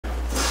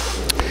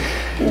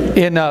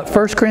In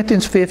 1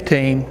 Corinthians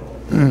 15,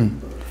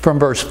 from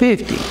verse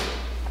 50,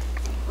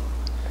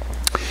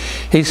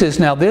 he says,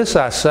 "Now this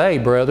I say,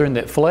 brethren,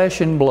 that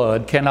flesh and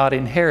blood cannot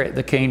inherit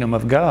the kingdom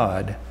of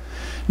God,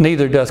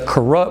 neither doth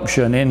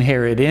corruption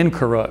inherit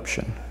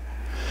incorruption.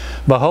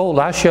 Behold,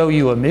 I show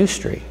you a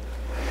mystery.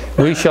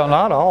 We shall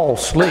not all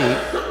sleep,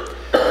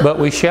 but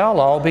we shall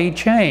all be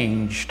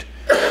changed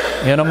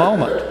in a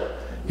moment,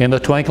 in the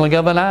twinkling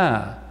of an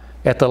eye,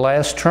 at the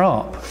last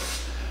trump.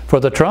 For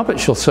the trumpet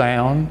shall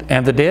sound,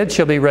 and the dead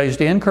shall be raised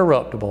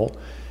incorruptible,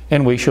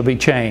 and we shall be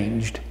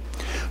changed.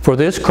 For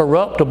this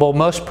corruptible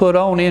must put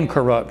on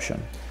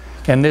incorruption,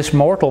 and this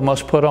mortal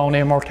must put on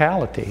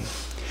immortality.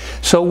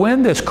 So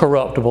when this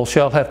corruptible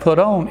shall have put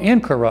on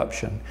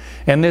incorruption,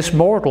 and this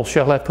mortal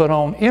shall have put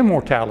on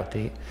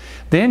immortality,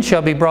 then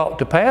shall be brought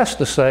to pass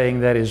the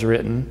saying that is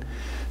written,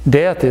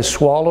 Death is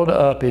swallowed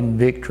up in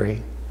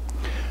victory.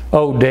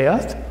 O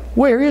death,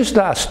 where is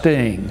thy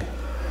sting?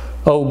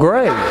 O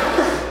grave,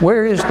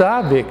 where is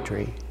thy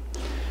victory?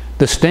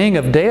 The sting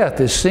of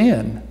death is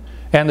sin,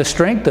 and the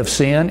strength of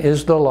sin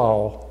is the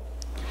law.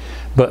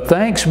 But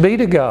thanks be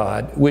to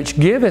God, which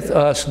giveth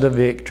us the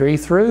victory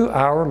through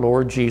our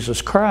Lord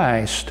Jesus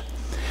Christ.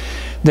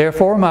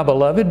 Therefore, my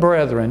beloved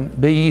brethren,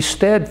 be ye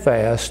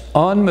steadfast,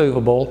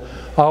 unmovable,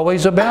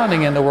 always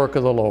abounding in the work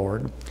of the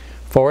Lord,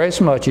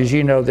 forasmuch as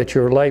you know that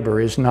your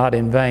labor is not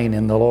in vain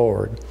in the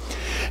Lord."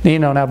 You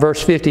know, now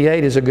verse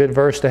 58 is a good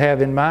verse to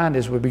have in mind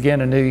as we begin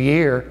a new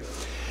year.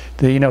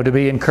 To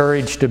be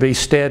encouraged to be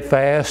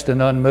steadfast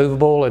and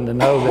unmovable, and to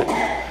know that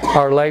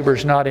our labor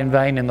is not in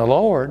vain in the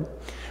Lord.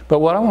 But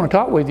what I want to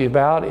talk with you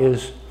about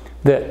is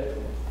the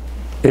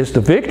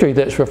victory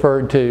that's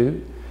referred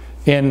to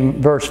in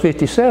verse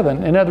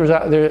 57. In other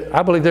words,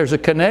 I believe there's a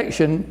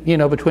connection,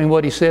 between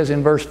what he says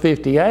in verse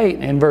 58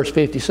 and verse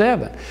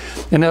 57.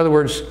 In other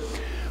words,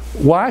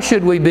 why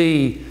should we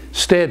be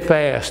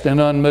steadfast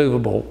and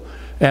unmovable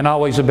and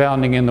always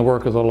abounding in the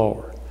work of the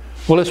Lord?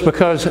 Well, it's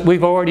because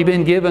we've already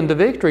been given the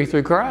victory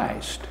through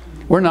Christ.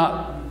 We're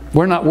not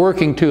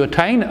working to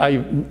attain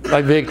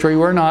a victory.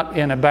 We're not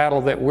in a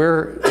battle that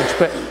we're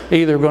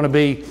either going to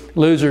be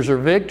losers or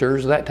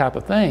victors, that type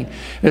of thing.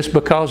 It's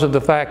because of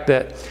the fact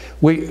that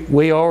we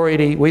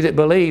that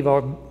believe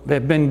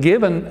have been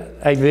given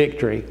a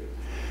victory,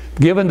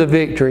 given the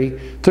victory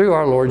through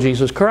our Lord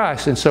Jesus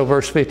Christ. And so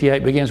verse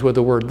 58 begins with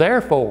the word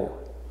therefore.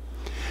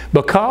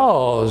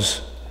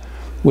 Because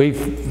we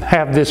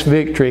have this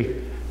victory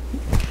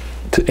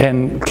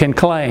and can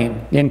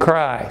claim in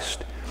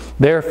Christ,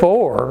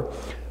 therefore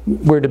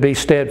we're to be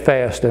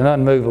steadfast and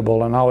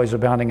unmovable and always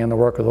abounding in the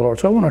work of the Lord.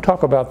 So I want to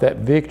talk about that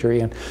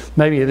victory and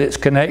maybe its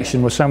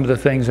connection with some of the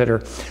things that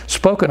are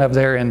spoken of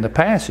there in the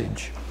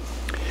passage.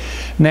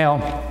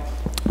 Now,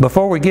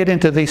 before we get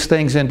into these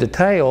things in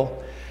detail,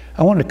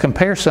 I want you to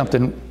compare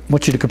something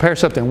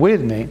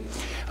with me.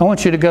 I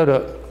want you to go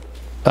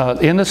to,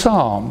 in the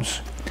Psalms,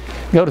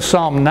 go to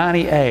Psalm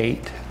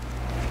 98.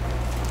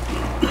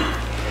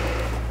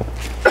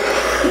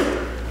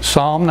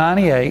 Psalm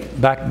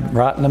 98, back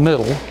right in the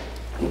middle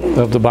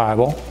of the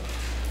Bible,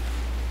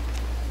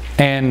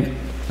 and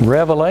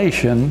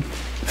Revelation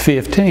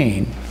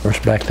 15, verse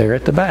back there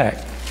at the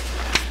back.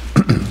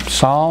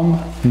 Psalm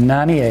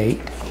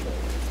 98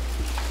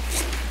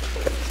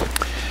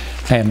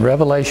 and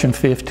Revelation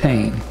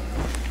 15.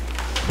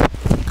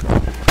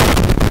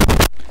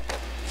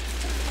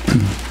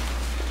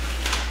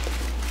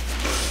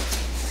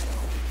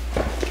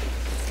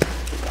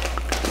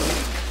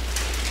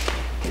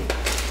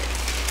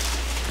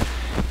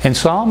 And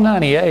Psalm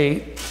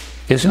 98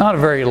 is not a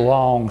very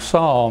long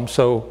psalm,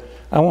 so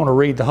I want to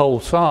read the whole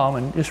psalm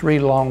and just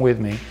read along with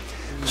me.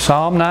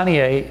 Psalm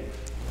 98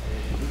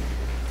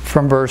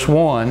 from verse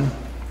 1.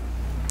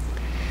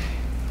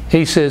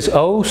 He says,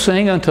 "O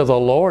sing unto the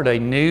Lord a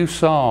new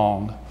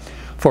song,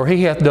 for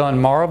he hath done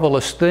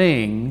marvelous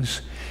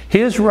things.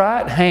 His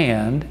right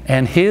hand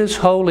and his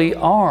holy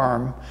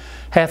arm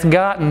hath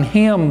gotten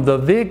him the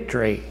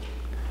victory.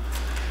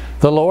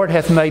 The Lord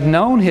hath made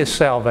known his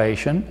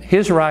salvation.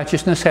 His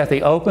righteousness hath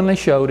he openly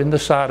showed in the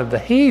sight of the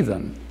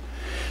heathen.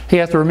 He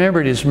hath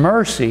remembered his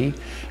mercy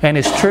and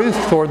his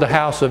truth toward the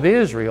house of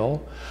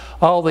Israel.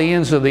 All the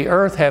ends of the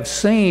earth have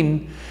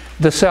seen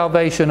the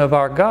salvation of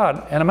our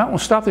God." And I might want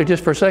to stop there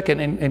just for a second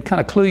and kind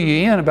of clue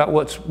you in about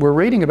what we're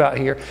reading about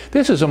here.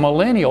 This is a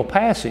millennial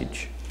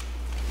passage.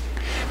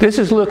 This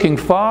is looking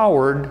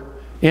forward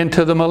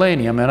into the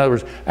millennium. In other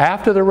words,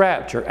 after the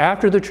rapture,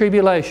 after the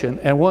tribulation,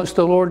 and once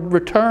the Lord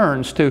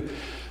returns to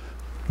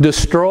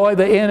destroy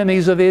the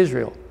enemies of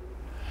Israel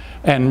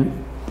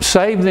and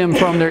save them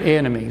from their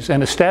enemies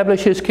and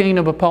establish His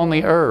kingdom upon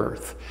the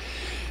earth,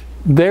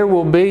 this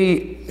will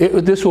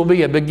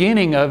be a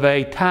beginning of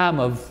a time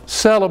of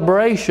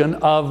celebration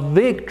of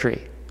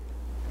victory.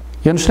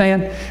 You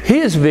understand?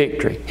 His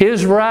victory.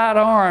 His right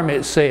arm,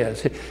 it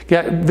says,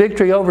 got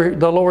victory over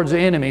the Lord's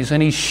enemies,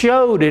 and He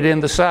showed it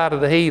in the sight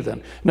of the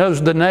heathen. Notice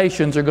the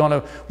nations are going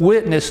to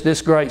witness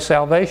this great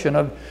salvation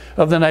of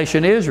the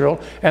nation Israel,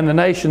 and the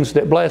nations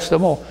that bless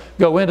them will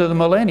go into the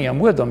millennium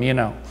with them,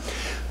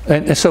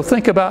 And so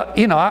think about,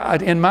 you know,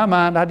 in my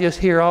mind, I just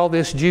hear all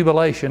this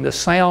jubilation, the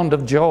sound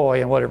of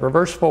joy and whatever.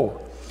 Verse 4.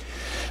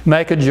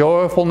 Make a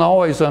joyful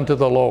noise unto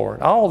the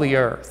Lord, all the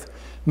earth.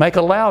 Make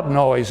a loud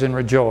noise and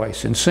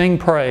rejoice, and sing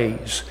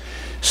praise.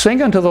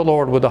 Sing unto the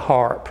Lord with the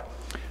harp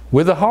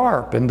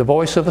and the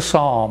voice of a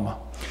psalm.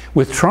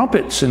 With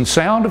trumpets and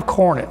sound of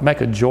cornet,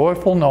 make a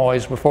joyful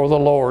noise before the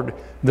Lord,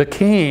 the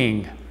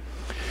King.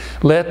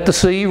 Let the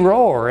sea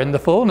roar and the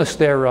fullness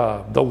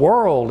thereof, the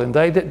world and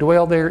they that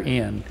dwell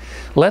therein.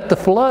 Let the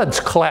floods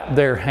clap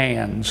their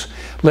hands.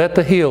 Let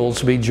the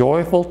hills be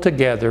joyful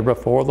together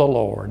before the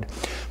Lord.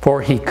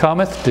 For he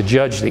cometh to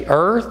judge the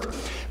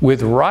earth.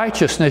 With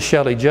righteousness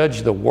shall he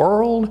judge the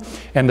world,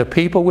 and the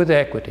people with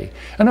equity.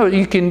 I know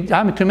you can,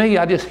 I mean, to me,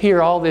 I just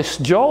hear all this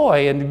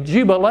joy and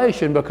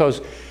jubilation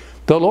because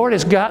the Lord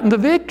has gotten the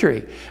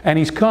victory. And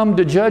he's come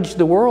to judge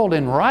the world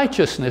in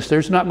righteousness.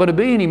 There's not going to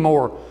be any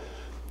more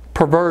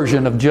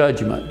perversion of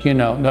judgment, you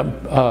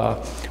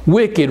know,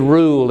 wicked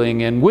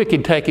ruling and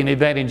wicked taking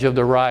advantage of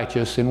the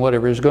righteous and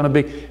whatever. There's going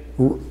to be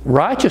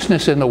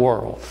righteousness in the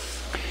world.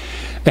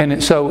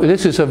 And so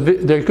this is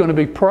there's going to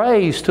be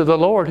praise to the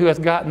Lord who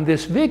hath gotten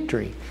this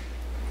victory.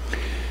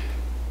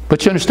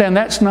 But you understand,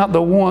 that's not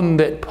the one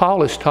that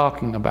Paul is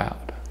talking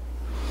about.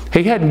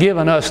 He hadn't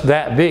given us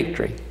that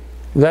victory.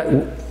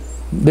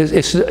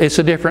 It's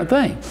a different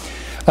thing.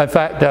 In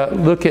fact,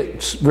 look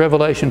at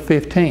Revelation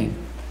 15.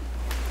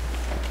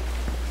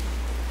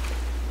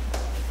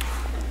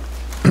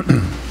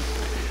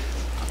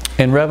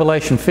 In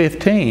Revelation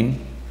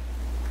 15,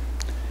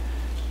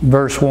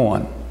 verse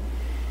 1,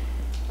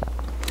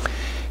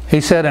 he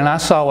said, And I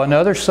saw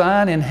another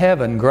sign in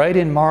heaven, great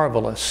and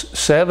marvelous,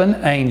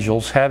 7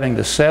 angels having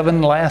the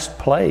 7 last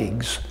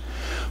plagues,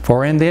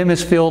 for in them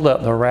is filled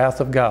up the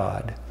wrath of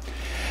God.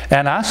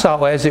 And I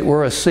saw as it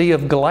were a sea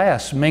of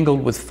glass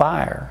mingled with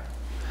fire,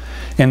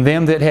 and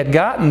them that had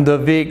gotten the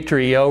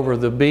victory over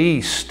the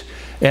beast,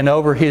 and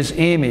over his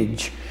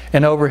image,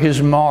 and over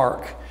his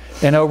mark,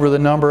 and over the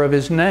number of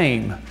his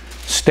name,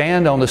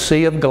 stand on the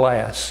sea of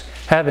glass,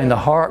 having the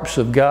harps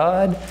of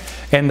God,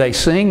 and they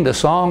sing the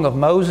song of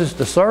Moses,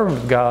 the servant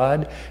of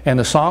God, and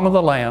the song of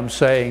the Lamb,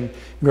 saying,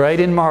 Great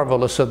and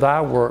marvelous are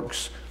thy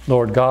works,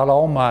 Lord God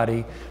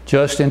Almighty.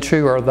 Just and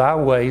true are thy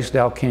ways,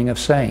 thou King of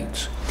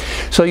saints.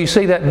 So you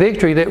see that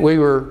victory that we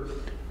were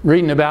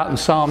reading about in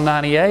Psalm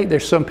 98,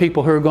 there's some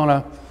people who are going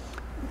to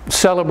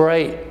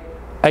celebrate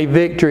a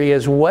victory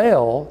as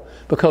well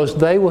because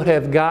they would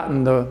have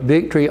gotten the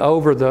victory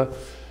over the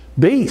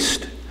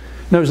beast.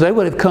 In other words, they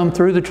would have come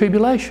through the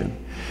tribulation.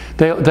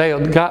 They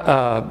have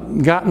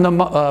gotten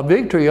the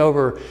victory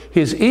over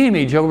his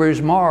image, over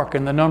his mark,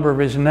 and the number of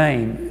his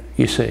name,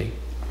 you see.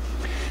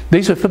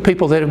 These are the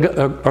people that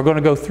are going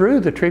to go through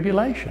the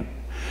tribulation.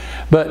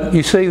 But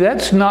you see,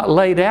 that's not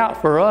laid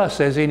out for us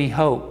as any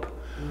hope.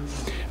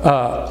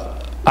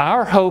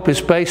 Our hope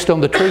is based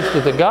on the truth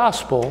of the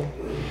gospel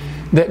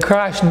that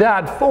Christ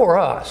died for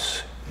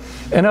us.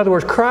 In other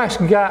words,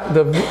 Christ got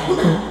the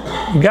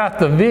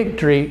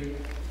victory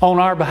on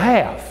our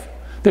behalf.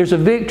 There's a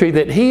victory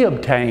that he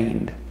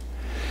obtained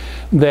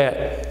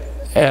that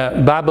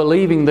by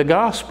believing the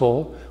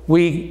gospel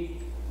we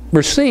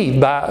receive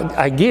by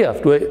a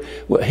gift.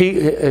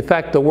 In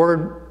fact, the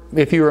word,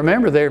 if you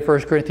remember there,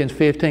 1 Corinthians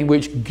 15,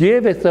 which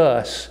giveth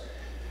us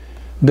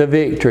the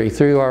victory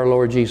through our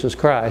Lord Jesus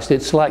Christ.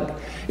 It's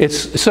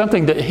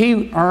something that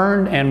he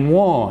earned and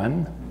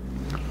won,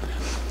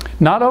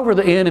 not over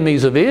the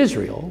enemies of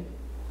Israel,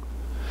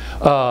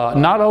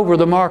 not over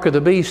the mark of the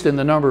beast and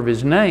the number of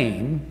his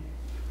name,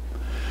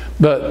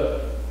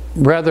 but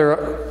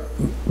rather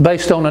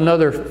based on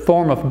another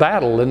form of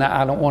battle. And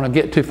I don't want to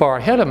get too far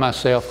ahead of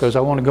myself because I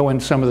want to go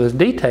into some of this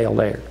detail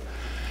there.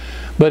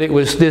 But it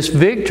was this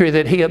victory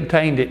that he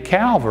obtained at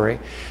Calvary,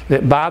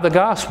 that by the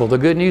gospel, the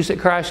good news that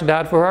Christ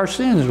died for our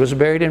sins, was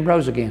buried and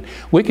rose again.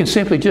 We can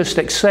simply just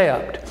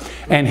accept,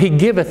 and he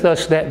giveth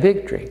us that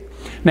victory.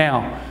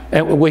 Now,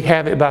 we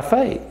have it by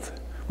faith.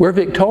 We're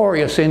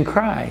victorious in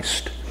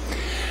Christ.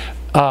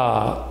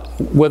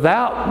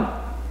 Without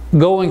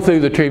going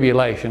through the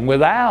tribulation,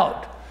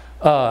 without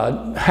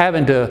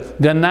having to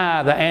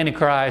deny the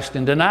Antichrist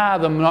and deny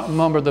the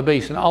number of the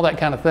beast and all that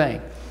kind of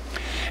thing.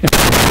 And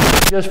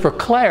just for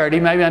clarity,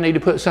 maybe I need to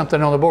put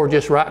something on the board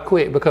just right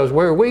quick, because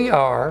where we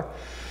are,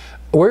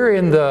 we're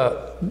in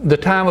the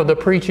time of the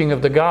preaching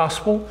of the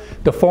gospel,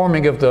 the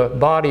forming of the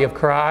body of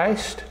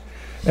Christ.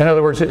 In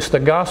other words, it's the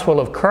gospel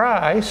of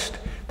Christ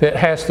that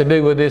has to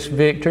do with this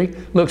victory.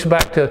 Looks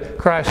back to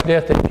Christ's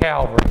death at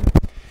Calvary.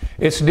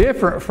 It's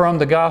different from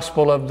the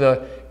gospel of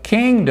the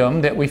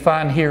kingdom that we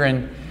find here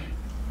in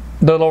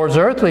the Lord's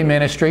earthly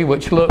ministry,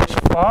 which looks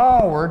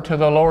forward to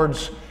the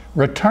Lord's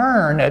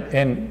return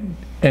and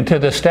to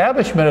the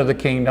establishment of the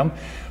kingdom.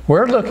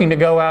 We're looking to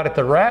go out at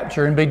the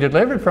rapture and be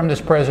delivered from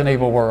this present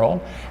evil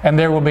world. And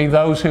there will be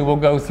those who will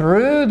go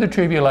through the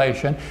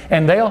tribulation,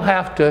 and they'll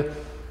have to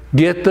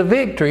get the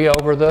victory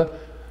over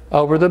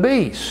the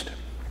beast.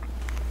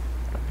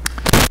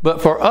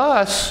 But for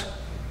us,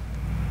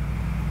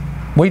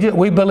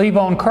 We believe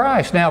on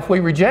Christ. Now, if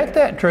we reject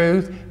that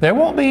truth, there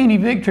won't be any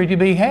victory to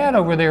be had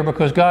over there,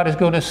 because God is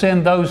going to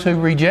send those who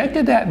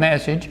rejected that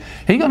message,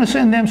 He's going to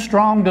send them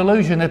strong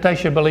delusion that they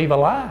should believe a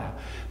lie,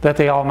 that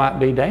they all might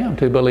be damned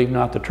who believe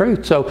not the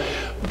truth. So,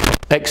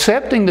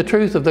 accepting the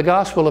truth of the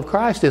gospel of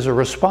Christ is a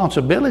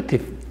responsibility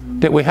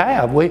that we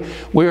have.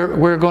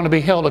 We're going to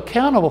be held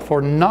accountable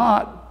for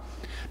not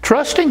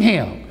trusting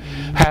Him,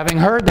 having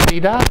heard that He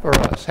died for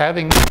us,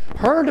 having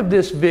heard of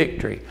this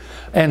victory.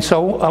 And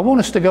so I want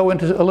us to go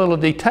into a little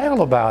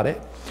detail about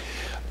it.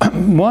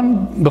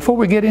 Before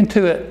we get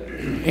into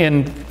it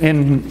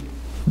in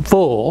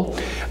full,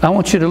 I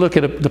want you to look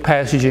at the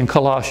passage in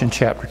Colossians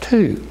chapter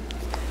 2.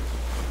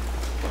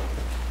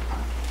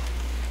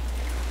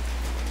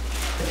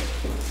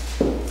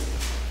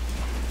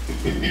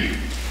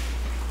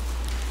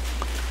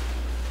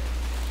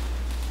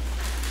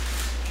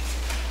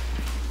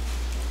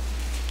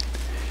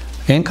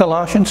 In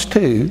Colossians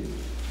 2,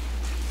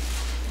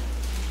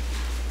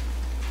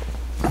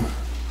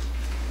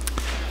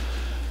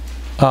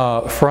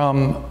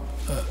 from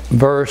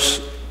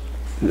verse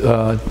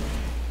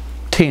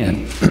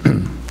 10.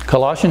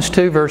 Colossians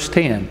 2, verse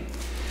 10.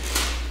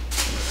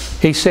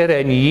 He said,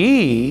 "And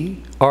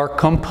ye are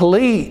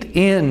complete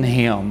in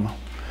Him,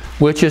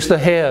 which is the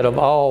head of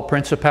all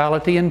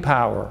principality and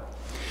power,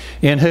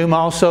 in whom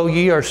also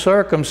ye are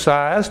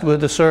circumcised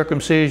with the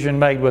circumcision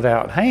made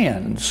without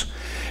hands,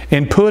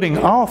 in putting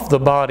off the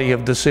body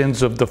of the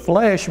sins of the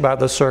flesh by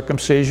the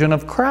circumcision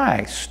of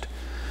Christ,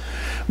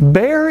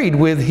 buried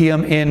with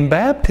Him in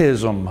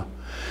baptism,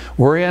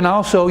 wherein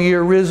also ye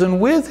are risen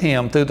with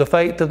Him through the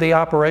faith of the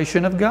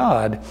operation of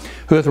God,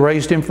 who hath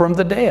raised Him from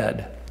the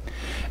dead.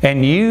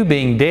 And you,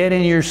 being dead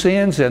in your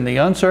sins and the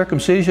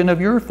uncircumcision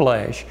of your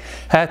flesh,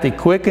 hath He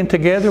quickened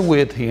together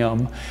with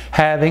Him,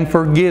 having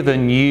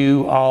forgiven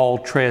you all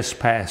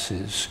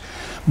trespasses,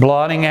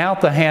 blotting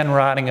out the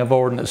handwriting of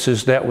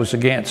ordinances that was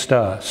against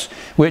us,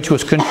 which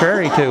was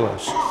contrary to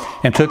us,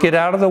 and took it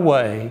out of the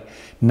way,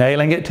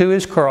 nailing it to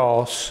His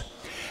cross,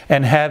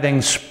 and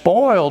having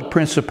spoiled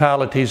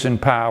principalities and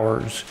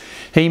powers,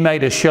 He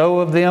made a show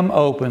of them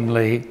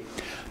openly,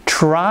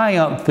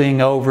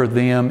 triumphing over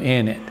them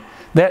in it."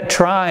 That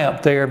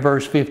triumph there,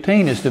 verse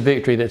 15, is the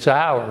victory that's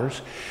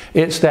ours.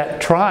 It's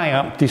that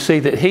triumph, you see,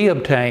 that He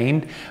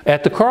obtained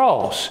at the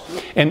cross.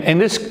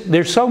 And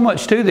there's so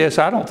much to this,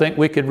 I don't think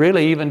we could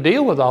really even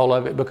deal with all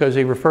of it, because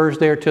He refers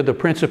there to the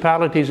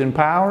principalities and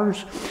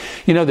powers.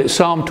 You know that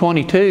Psalm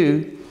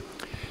 22,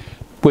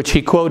 which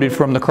he quoted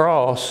from the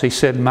cross, he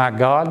said, my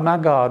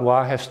God,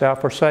 why hast Thou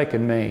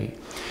forsaken me?"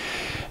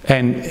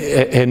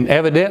 And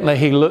evidently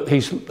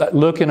he's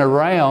looking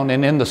around,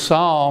 and in the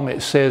psalm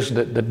it says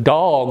that the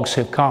dogs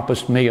have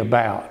compassed me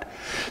about.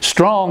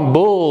 Strong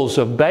bulls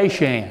of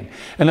Bashan.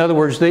 In other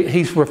words,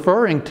 he's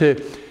referring to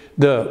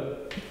the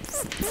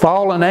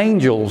fallen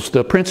angels,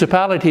 the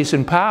principalities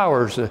and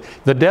powers,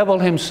 the devil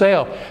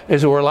himself,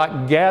 as it were,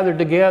 like gathered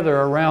together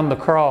around the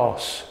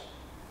cross.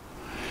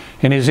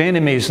 And his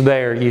enemies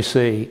there, you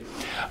see,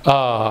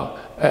 to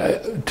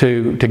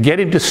get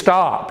him to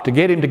stop, to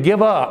get him to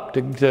give up,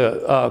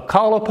 to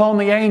call upon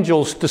the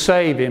angels to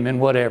save him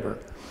and whatever.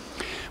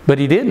 But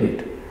he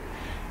didn't.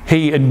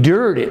 He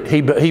endured it.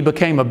 He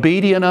became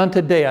obedient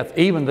unto death,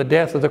 even the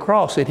death of the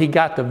cross. And he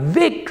got the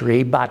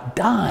victory by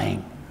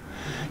dying,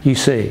 you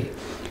see.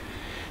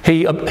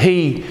 He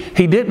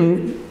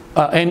didn't,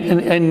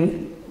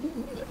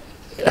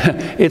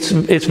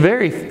 it's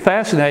very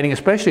fascinating,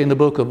 especially in the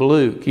book of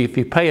Luke. If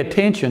you pay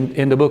attention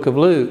in the book of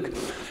Luke,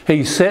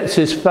 he sets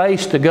his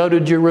face to go to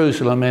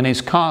Jerusalem, and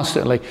he's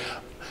constantly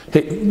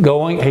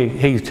going.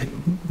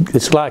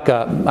 It's like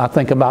I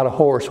think about a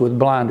horse with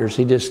blinders.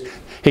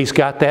 He's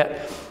got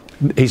that.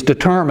 He's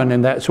determined,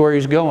 and that's where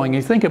he's going.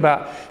 You think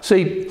about,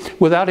 see,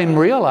 without him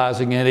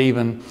realizing it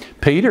even,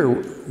 Peter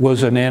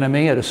was an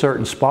enemy at a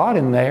certain spot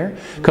in there,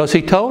 because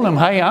he told him,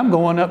 hey, I'm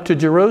going up to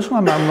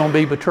Jerusalem. I'm going to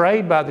be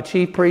betrayed by the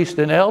chief priests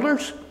and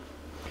elders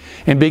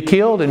and be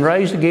killed and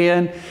raised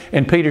again.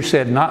 And Peter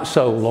said, not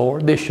so,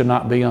 Lord. This shall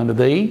not be unto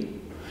thee.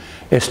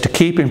 It's to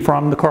keep him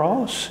from the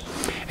cross.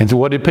 And so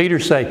what did Peter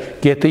say?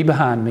 Get thee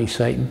behind me,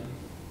 Satan.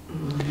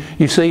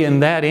 You see, in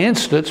that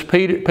instance,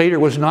 Peter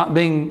was not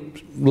being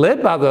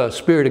led by the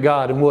Spirit of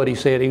God in what he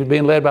said. He was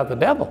being led by the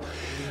devil.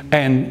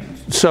 And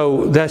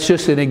so that's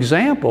just an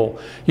example,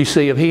 you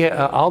see, of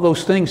all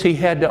those things he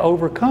had to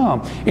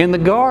overcome. In the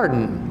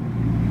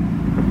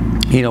garden,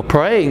 you know,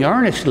 praying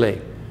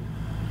earnestly,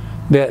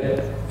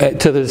 that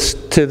to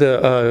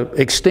the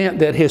extent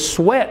that his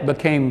sweat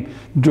became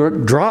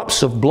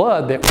drops of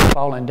blood that were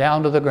falling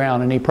down to the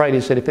ground. And he prayed,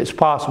 he said, if it's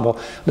possible,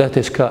 let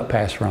this cup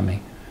pass from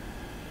me.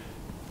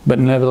 But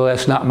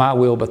nevertheless, not my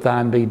will, but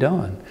thine be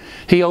done.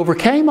 He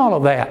overcame all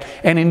of that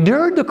and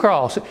endured the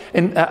cross.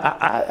 And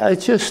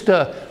it's just,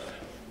 there's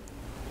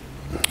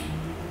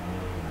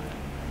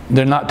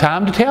not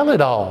time to tell it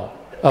all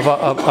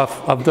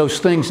of those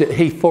things that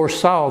he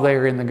foresaw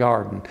there in the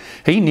garden.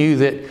 He knew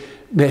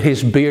that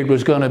his beard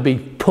was going to be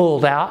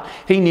pulled out.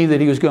 He knew that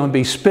he was going to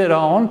be spit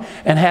on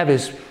and have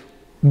his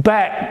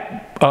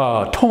back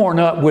torn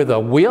up with a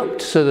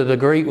whip, so to the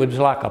degree it was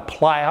like a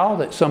plow,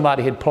 that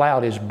somebody had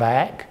plowed his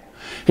back.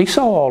 He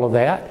saw all of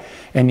that,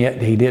 and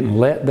yet he didn't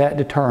let that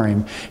deter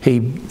him. He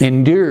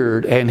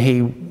endured, and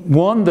he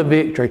won the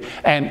victory.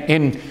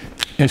 And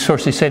of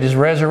course, he said his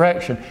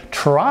resurrection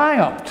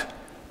triumphed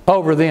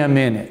over them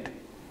in it.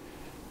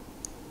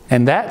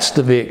 And that's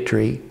the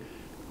victory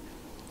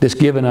that's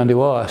given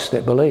unto us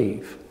that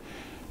believe.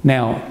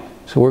 Now,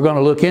 so we're going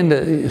to look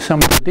into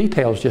some of the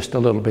details just a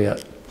little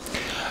bit.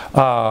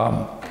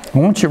 I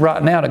want you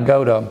right now to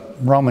go to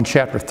Romans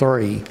chapter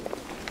 3.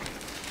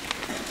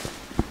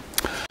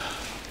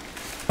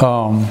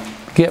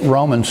 Get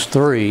Romans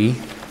 3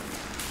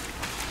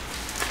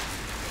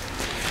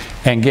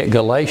 and get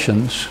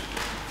Galatians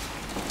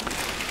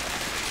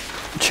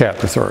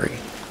chapter 3.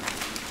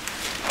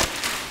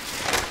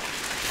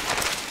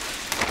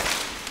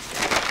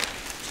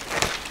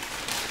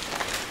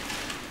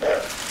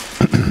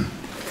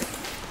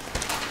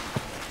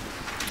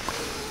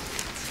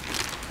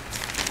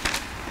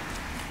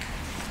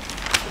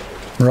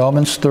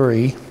 Romans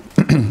 3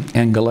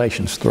 and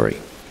Galatians 3.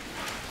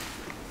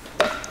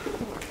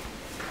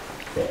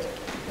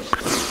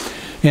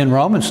 In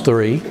Romans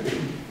 3,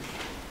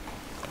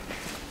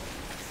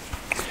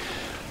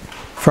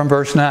 from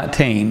verse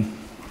 19,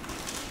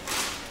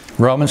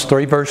 Romans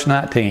 3 verse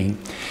 19,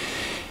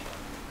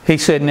 he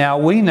said, Now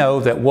we know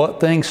that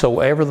what things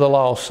soever the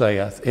law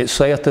saith, it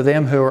saith to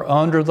them who are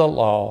under the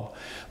law,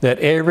 that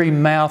every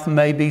mouth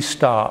may be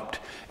stopped,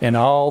 and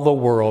all the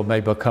world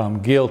may become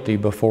guilty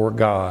before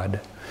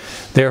God.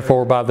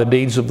 Therefore by the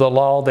deeds of the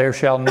law there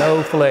shall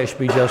no flesh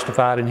be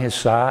justified in his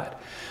sight,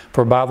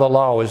 for by the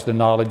law is the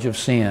knowledge of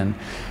sin.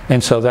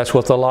 And so that's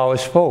what the law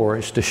is for,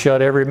 is to shut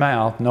every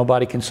mouth.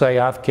 Nobody can say,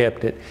 I've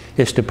kept it.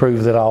 It's to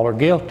prove that all are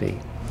guilty.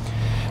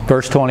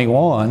 Verse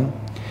 21,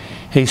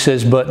 he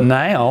says, But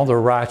now the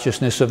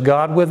righteousness of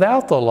God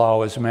without the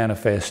law is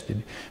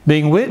manifested,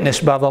 being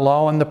witnessed by the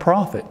law and the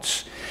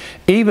prophets,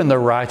 even the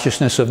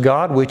righteousness of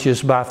God which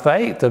is by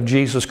faith of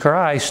Jesus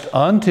Christ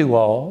unto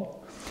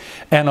all,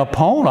 and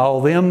upon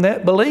all them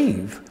that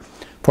believe.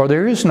 For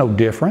there is no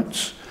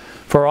difference.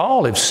 For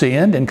all have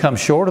sinned and come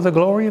short of the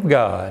glory of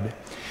God,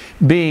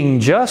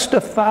 being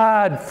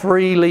justified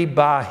freely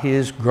by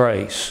His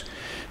grace,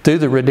 through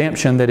the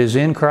redemption that is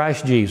in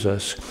Christ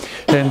Jesus,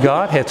 whom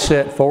God hath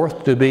set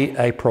forth to be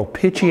a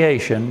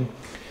propitiation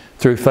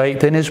through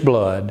faith in His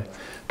blood,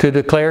 to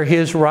declare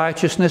His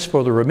righteousness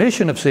for the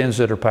remission of sins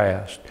that are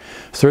past,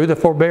 through the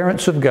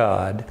forbearance of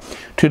God,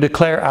 to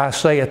declare, I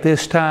say at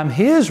this time,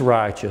 His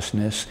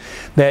righteousness,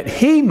 that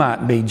He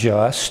might be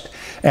just,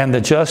 and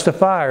the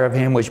justifier of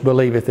him which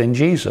believeth in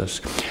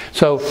Jesus.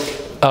 So,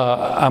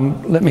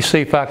 let me see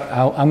if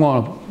I'm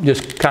going to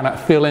just kind of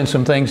fill in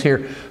some things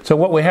here. So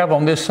what we have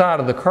on this side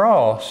of the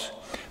cross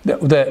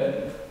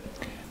that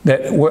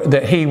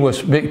he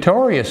was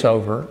victorious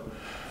over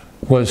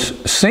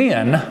was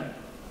sin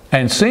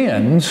and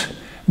sins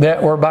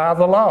that were by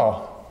the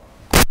law.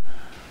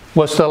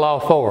 What's the law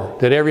for?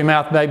 That every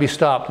mouth may be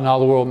stopped and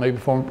all the world may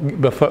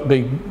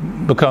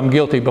become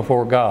guilty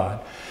before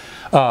God.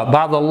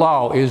 By the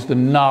law is the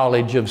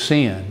knowledge of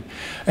sin.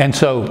 And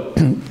so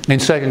in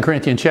 2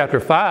 Corinthians chapter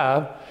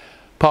 5,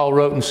 Paul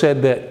wrote and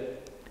said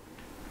that,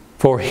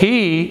 For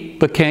He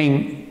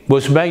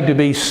was made to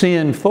be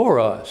sin for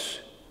us,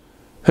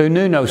 who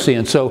knew no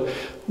sin. So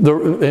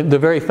the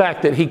very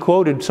fact that he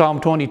quoted Psalm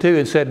 22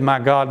 and said, my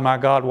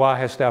God, why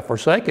hast thou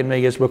forsaken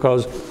me, is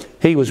because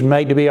He was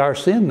made to be our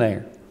sin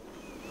there.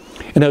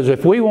 And as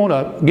if we want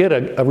to get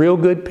a real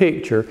good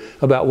picture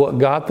about what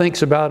God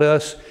thinks about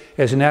us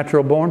as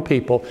natural born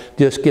people,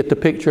 just get the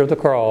picture of the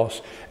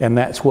cross, and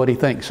that's what He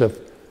thinks of.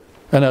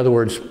 In other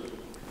words,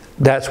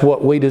 that's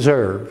what we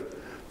deserve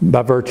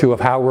by virtue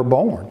of how we're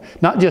born.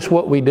 Not just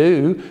what we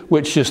do,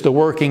 which is the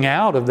working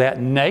out of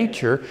that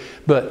nature,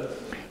 but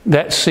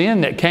that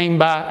sin that came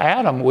by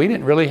Adam, we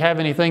didn't really have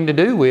anything to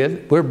do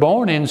with. We're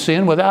born in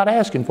sin without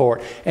asking for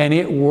it. And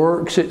it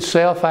works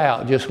itself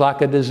out just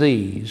like a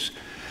disease.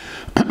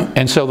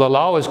 And so the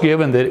law is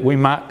given that we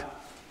might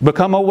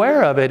become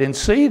aware of it and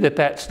see that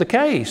that's the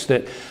case.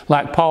 That,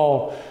 like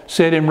Paul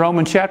said in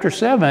Romans chapter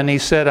 7, he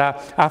said,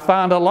 I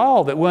find a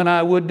law that when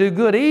I would do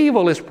good,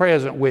 evil is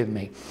present with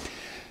me.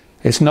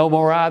 It's no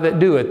more I that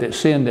do it, that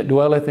sin that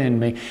dwelleth in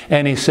me.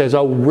 And he says,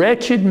 O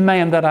wretched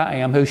man that I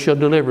am, who shall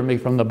deliver me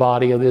from the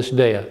body of this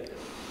death?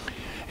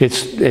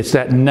 It's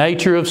that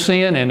nature of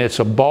sin, and it's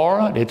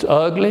abhorrent, it's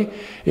ugly,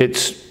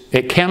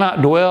 it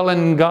cannot dwell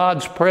in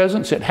God's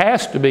presence. It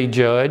has to be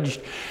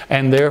judged.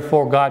 And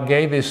therefore God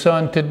gave His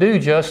Son to do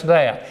just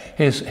that.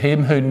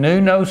 Him who knew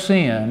no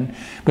sin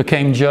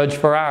became judged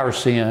for our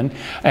sin.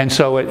 And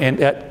so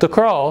at the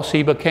cross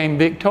He became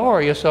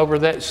victorious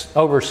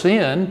over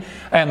sin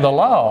and the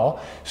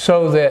law,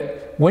 so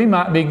that we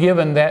might be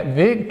given that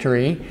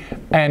victory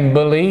and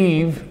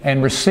believe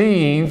and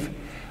receive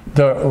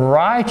the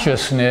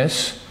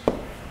righteousness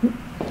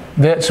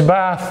that's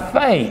by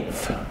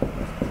faith.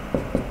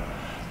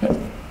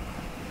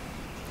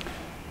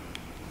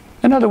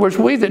 In In other words,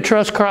 we that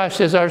trust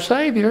Christ as our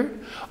Savior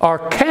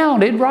are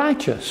counted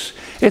righteous.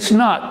 It's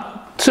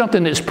not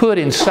something that's put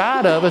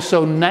inside of us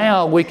so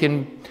now we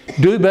can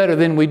do better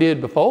than we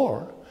did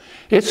before.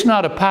 It's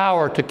not a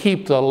power to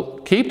keep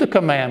the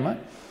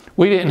commandment.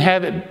 We didn't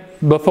have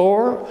it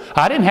before.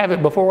 I didn't have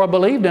it before I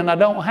believed, and I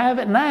don't have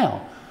it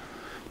now.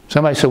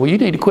 Somebody said, well, you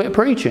need to quit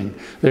preaching.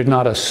 There's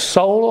not a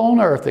soul on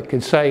earth that can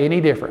say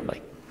any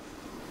differently.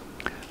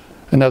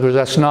 In other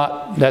words, that's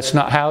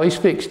not how He's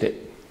fixed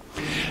it.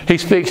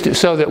 He's fixed it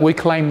so that we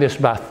claim this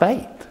by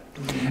faith.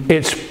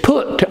 It's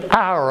put to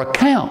our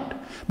account.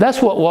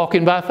 That's what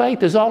walking by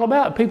faith is all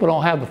about. People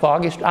don't have the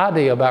foggiest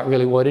idea about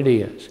really what it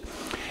is.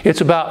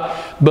 It's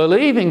about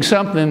believing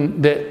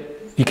something that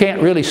you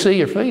can't really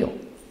see or feel.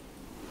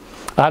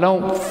 I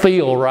don't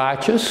feel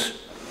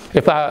righteous.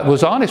 If I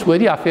was honest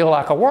with you, I feel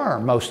like a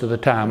worm most of the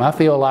time. I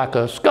feel like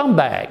a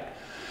scumbag,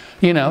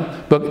 you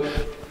know.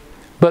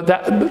 But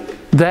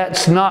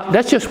that's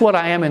just what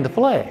I am in the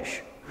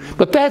flesh.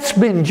 But that's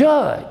been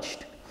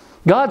judged.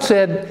 God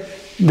said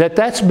that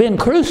that's been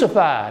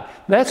crucified.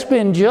 That's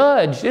been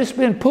judged. It's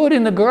been put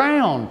in the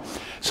ground.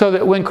 So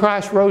that when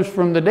Christ rose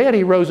from the dead,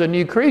 He rose a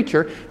new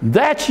creature.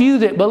 That's you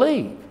that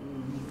believe.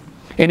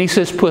 And He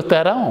says, put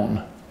that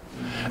on.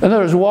 In other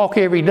words, walk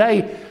every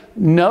day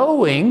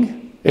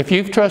knowing, if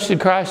you've trusted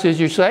Christ as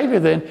your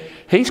Savior, then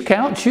He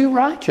counts you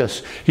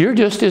righteous. You're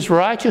just as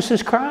righteous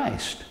as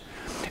Christ.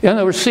 In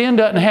other words, sin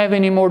doesn't have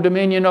any more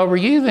dominion over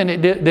you than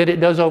it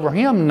does over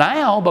Him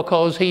now,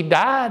 because He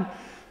died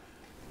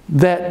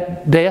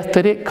that death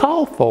that it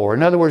called for.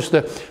 In other words,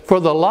 for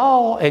the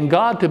law and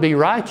God to be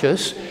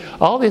righteous,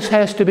 all this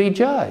has to be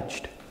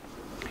judged.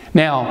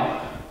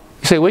 Now,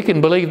 you see, we can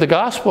believe the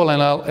gospel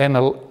and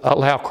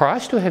allow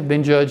Christ to have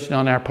been judged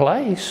on our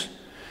place,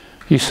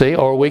 you see,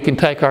 or we can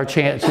take our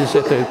chances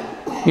at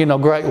the,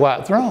 great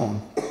white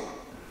throne.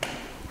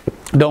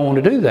 Don't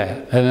want to do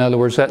that. In other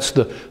words, that's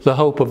the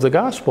hope of the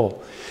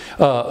gospel.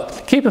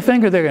 Keep a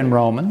finger there in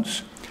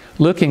Romans.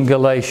 Look in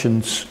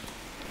Galatians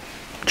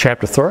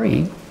chapter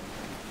 3.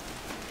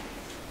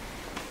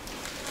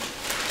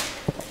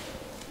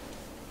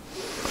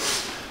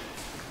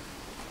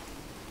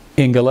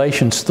 In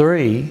Galatians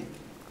 3,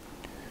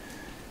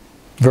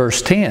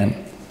 verse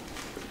 10.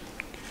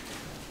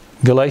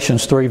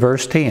 Galatians 3,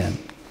 verse 10.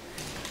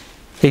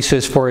 He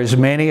says, for as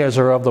many as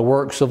are of the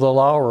works of the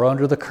law are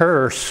under the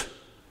curse.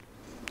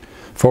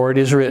 For it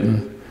is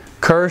written,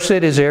 cursed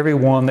is every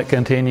one that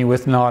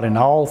continueth not in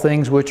all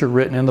things which are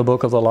written in the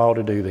book of the law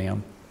to do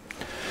them.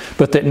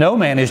 But that no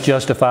man is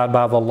justified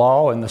by the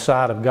law in the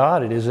sight of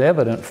God, it is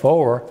evident,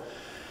 for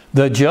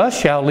the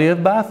just shall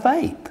live by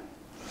faith.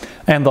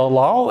 And the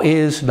law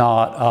is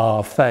not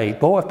of faith.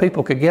 Boy, if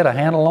people could get a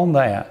handle on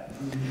that.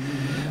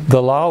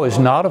 The law is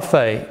not of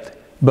faith,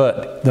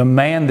 but the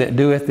man that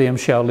doeth them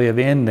shall live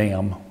in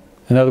them.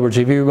 In other words,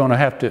 if you were going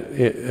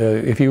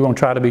to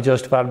try to be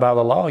justified by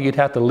the law, you'd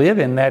have to live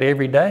in that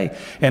every day.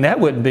 And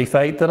that wouldn't be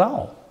faith at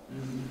all.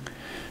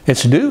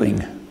 It's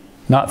doing,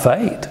 not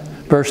faith.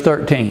 Verse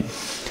 13.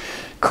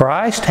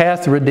 Christ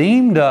hath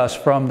redeemed us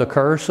from the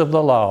curse of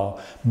the law,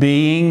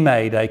 being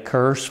made a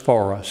curse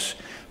for us.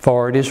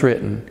 For it is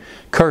written,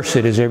 cursed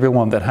is every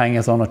one that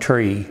hangeth on a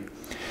tree,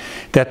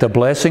 that the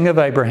blessing of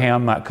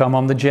Abraham might come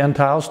on the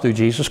Gentiles through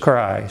Jesus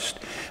Christ,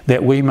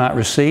 that we might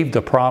receive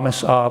the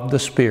promise of the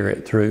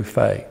Spirit through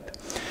faith.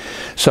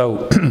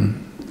 So,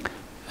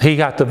 He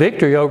got the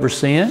victory over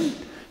sin.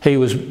 He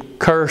was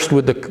cursed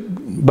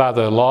by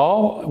the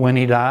law when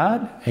He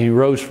died. He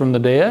rose from the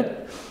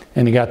dead,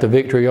 and He got the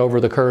victory over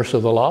the curse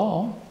of the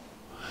law.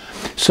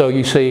 So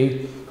you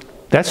see,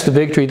 that's the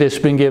victory that's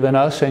been given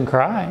us in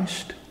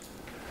Christ.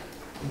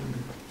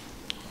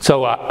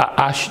 So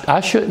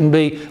I shouldn't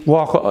be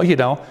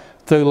walking,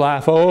 through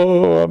life.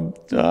 Oh,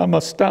 I'm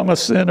a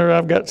sinner.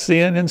 I've got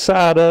sin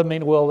inside of me.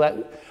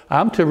 Well,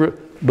 I'm to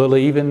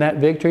believe in that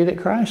victory that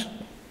Christ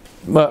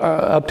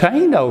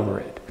obtained over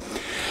it.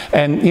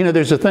 And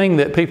there's a thing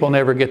that people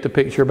never get the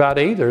picture about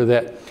either.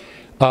 That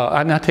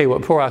and I tell you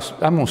what,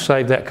 I'm going to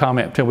save that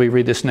comment until we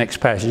read this next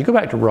passage. You go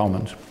back to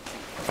Romans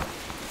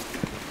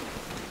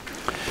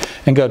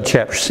and go to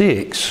chapter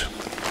 6.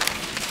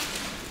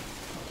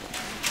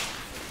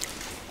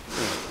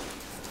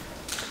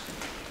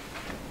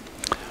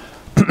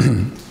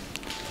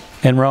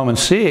 In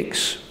Romans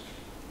 6,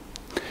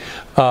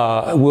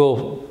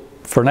 we'll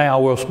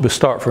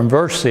start from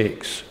verse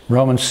 6.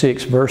 Romans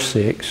 6, verse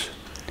 6.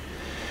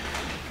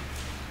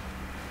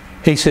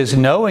 He says,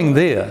 knowing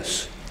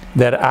this,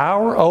 that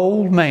our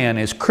old man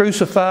is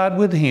crucified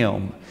with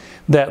Him,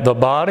 that the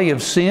body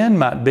of sin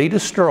might be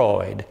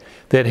destroyed,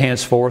 that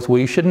henceforth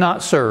we should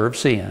not serve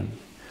sin.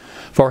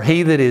 For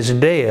he that is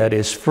dead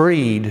is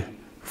freed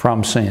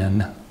from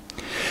sin.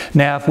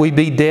 Now if we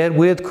be dead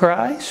with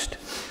Christ,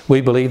 we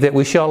believe that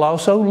we shall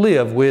also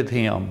live with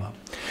Him.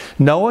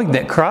 Knowing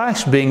that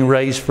Christ, being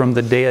raised from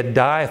the dead,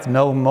 dieth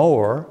no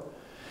more,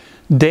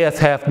 death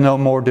hath no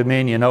more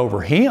dominion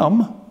over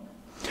Him.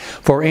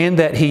 For in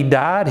that He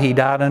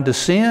died unto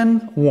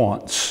sin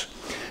once.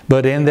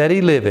 But in that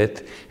He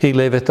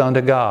liveth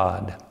unto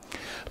God.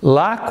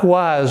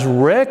 Likewise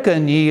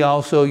reckon ye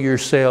also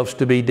yourselves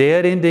to be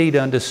dead indeed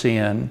unto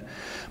sin,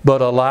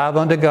 but alive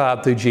unto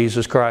God through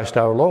Jesus Christ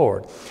our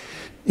Lord.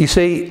 You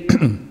see,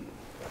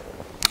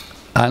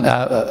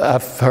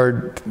 I've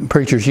heard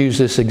preachers use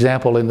this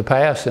example in the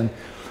past, and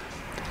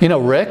you know,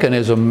 reckon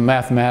is a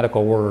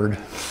mathematical word.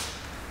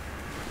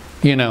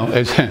 You know,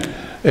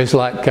 it's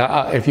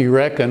like if you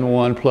reckon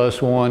 1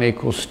 plus 1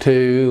 equals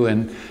 2,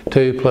 and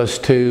 2 plus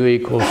 2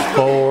 equals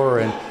 4,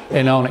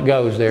 and on it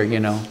goes there,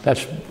 you know.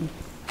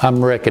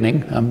 I'm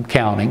reckoning, I'm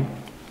counting.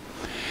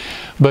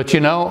 But you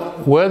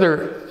know,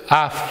 whether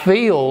I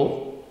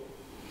feel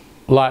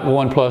like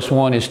 1 plus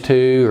 1 is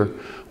 2, or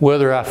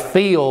whether I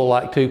feel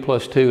like 2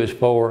 plus 2 is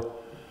 4,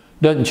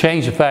 doesn't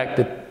change the fact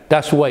that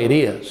that's the way it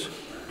is.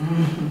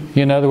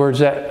 In other words,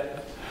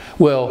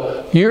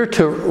 you're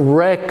to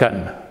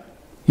reckon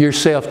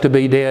yourself to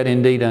be dead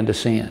indeed unto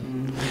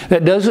sin.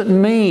 That doesn't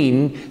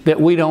mean that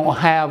we don't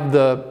have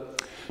the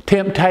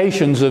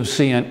temptations of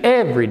sin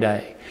every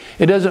day.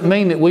 It doesn't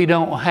mean that we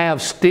don't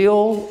have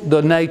still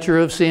the nature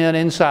of sin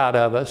inside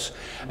of us,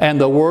 and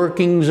the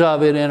workings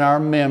of it in our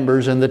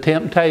members, and the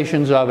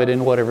temptations of it,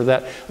 and whatever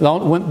that.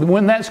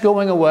 When that's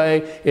going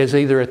away is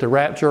either at the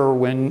rapture or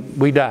when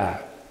we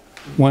die,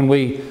 when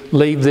we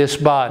leave this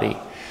body.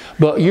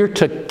 But you're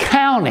to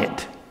count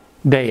it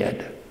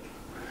dead.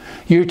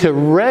 You're to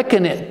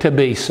reckon it to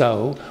be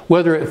so,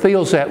 whether it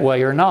feels that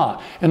way or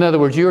not. In other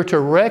words, you're to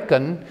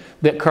reckon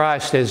that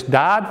Christ has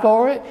died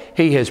for it,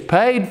 He has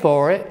paid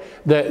for it,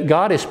 that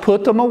God has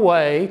put them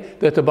away,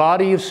 that the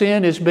body of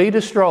sin is be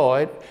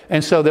destroyed,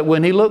 and so that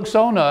when He looks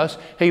on us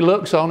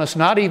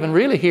not even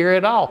really here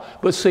at all,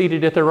 but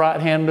seated at the right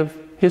hand of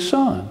His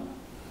Son.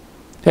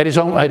 At His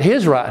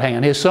right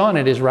hand, His Son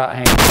at His right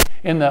hand,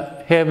 in the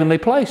heavenly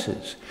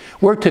places.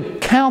 We're to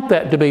count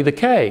that to be the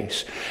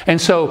case. And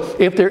so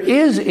if there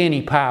is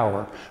any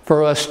power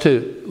for us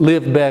to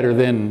live better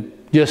than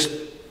just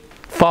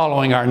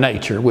following our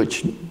nature,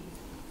 which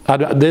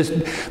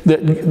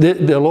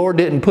the Lord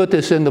didn't put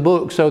this in the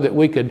book so that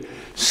we could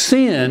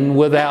sin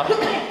without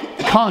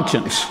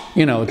conscience,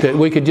 you know, that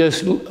we could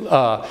just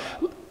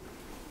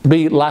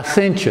be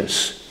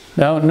licentious.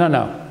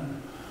 No.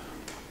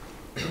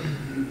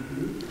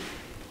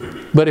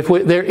 But if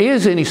there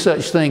is any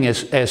such thing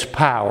as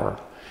power,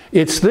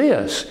 it's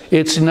this.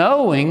 It's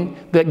knowing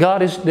that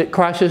that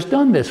Christ has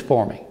done this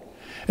for me.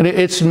 And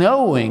it's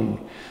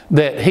knowing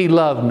that He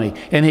loved me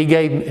and He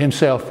gave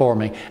Himself for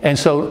me. And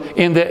so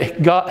in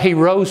that He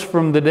rose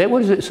from the dead.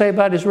 What does it say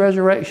about His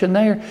resurrection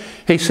there?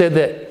 He said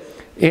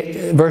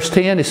that, verse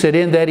 10, it said,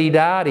 in that He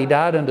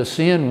died unto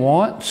sin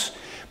once,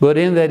 but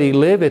in that He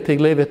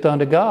liveth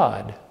unto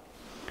God.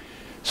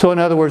 So in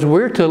other words,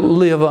 we're to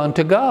live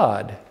unto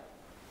God.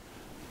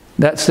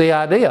 That's the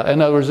idea.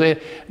 In other words,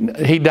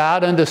 He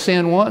died unto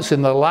sin once.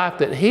 In the life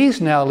that He's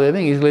now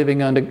living, He's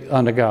living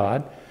unto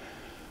God.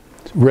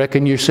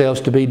 Reckon yourselves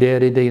to be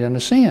dead indeed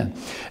unto sin.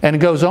 And it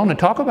goes on to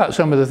talk about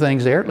some of the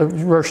things there.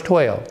 Verse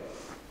 12.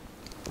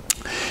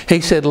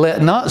 He said,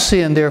 let not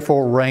sin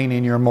therefore reign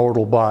in your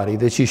mortal body,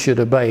 that you should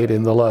obey it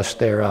in the lust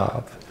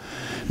thereof.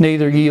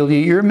 Neither yield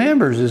ye your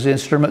members as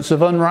instruments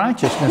of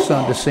unrighteousness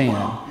unto sin,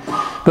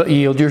 but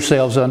yield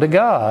yourselves unto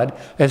God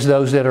as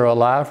those that are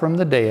alive from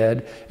the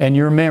dead, and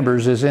your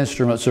members as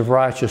instruments of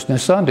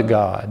righteousness unto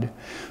God.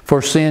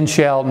 For sin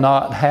shall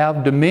not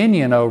have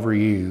dominion over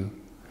you,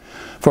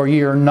 for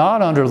ye are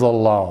not under the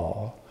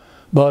law,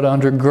 but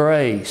under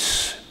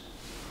grace.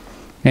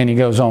 And he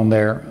goes on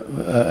there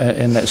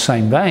in that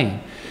same vein.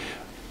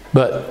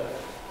 But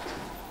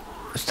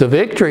the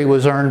victory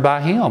was earned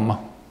by Him.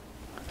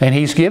 And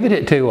He's given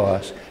it to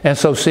us. And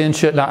so sin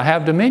should not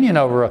have dominion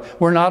over us.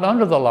 We're not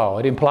under the law.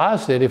 It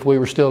implies that if we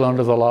were still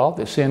under the law,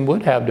 that sin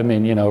would have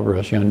dominion over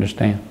us, you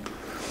understand?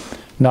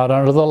 Not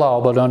under the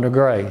law, but under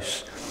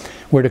grace.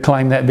 We're to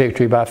claim that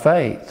victory by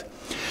faith.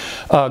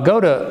 I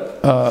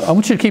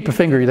want you to keep a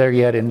finger there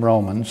yet in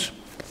Romans.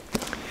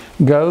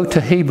 Go to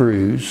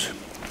Hebrews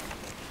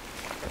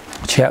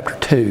chapter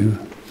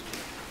 2.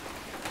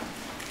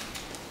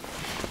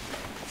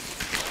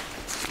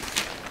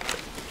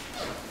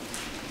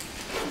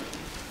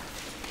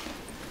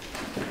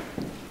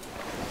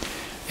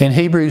 In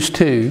Hebrews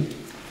 2,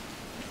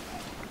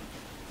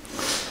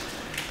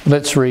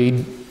 let's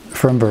read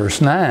from verse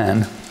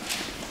 9.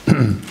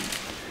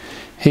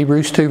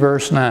 Hebrews 2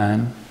 verse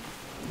 9.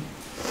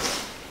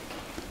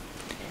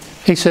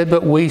 He said,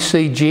 but we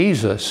see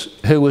Jesus,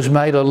 who was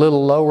made a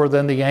little lower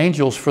than the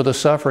angels for the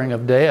suffering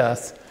of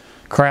death,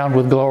 crowned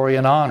with glory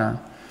and honor,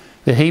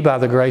 that He by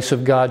the grace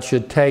of God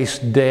should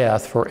taste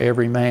death for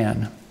every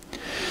man.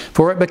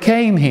 For it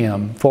became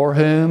Him, for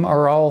whom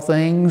are all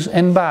things,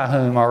 and by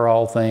whom are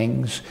all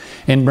things,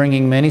 in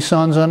bringing many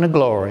sons unto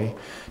glory,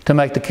 to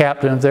make the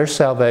captain of their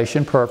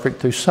salvation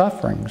perfect through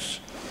sufferings.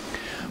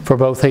 For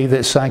both He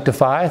that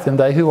sanctifieth and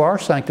they who are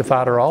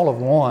sanctified are all of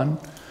one,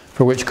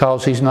 for which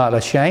cause He's not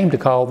ashamed to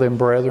call them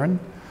brethren,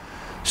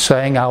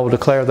 saying, I will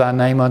declare Thy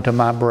name unto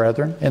my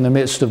brethren. In the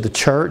midst of the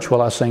church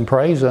will I sing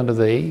praise unto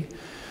Thee.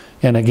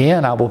 And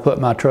again I will put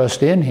my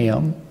trust in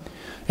Him.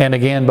 And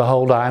again,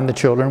 behold, I am the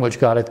children which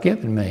God hath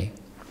given me.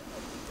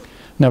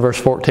 Now verse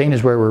 14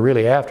 is where we're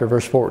really after,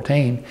 verse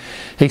 14.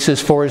 He says,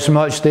 "For as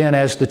much then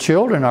as the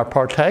children are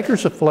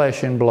partakers of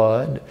flesh and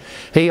blood,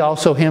 he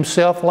also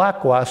himself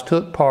likewise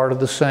took part of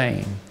the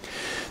same,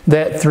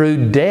 that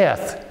through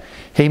death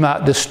he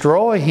might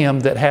destroy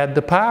him that had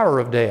the power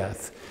of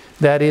death,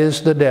 that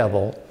is, the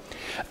devil,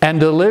 and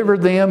deliver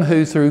them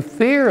who through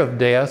fear of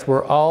death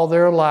were all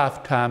their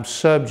lifetime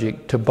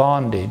subject to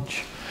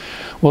bondage."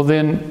 Well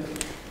then,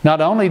 not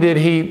only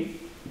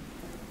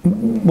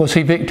was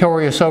he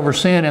victorious over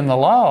sin and the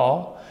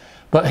law,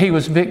 but he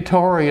was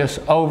victorious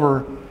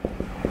over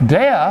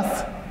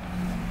death,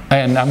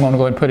 and I'm going to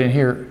go ahead and put in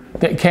here,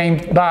 that came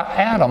by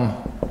Adam.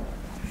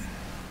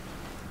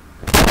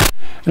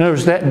 In other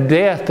words, that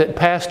death that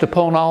passed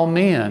upon all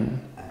men,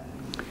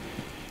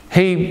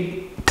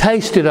 he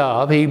tasted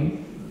of, he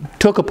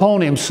took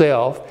upon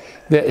himself,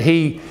 that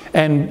he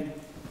and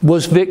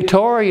was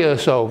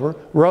victorious over,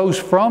 rose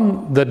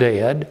from the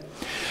dead.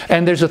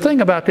 And there's a thing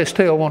about this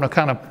too I want to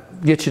kind of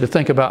get you to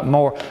think about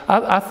more.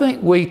 I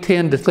think we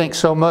tend to think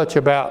so much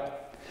about,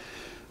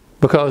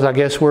 because I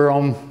guess we're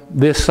on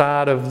this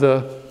side of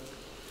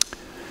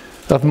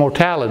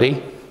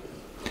mortality,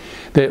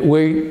 that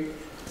we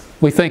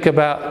think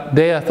about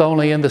death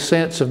only in the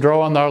sense of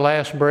drawing our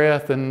last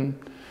breath, and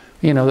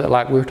you know, that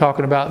like we were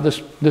talking about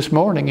this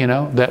morning, you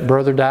know, that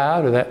brother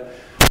died, or that,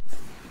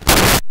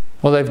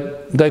 well,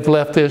 they've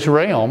left this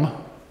realm.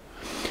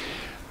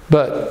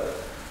 But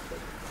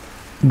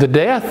the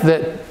death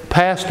that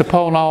passed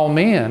upon all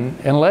men,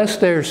 unless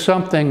there's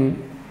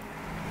something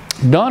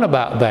done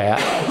about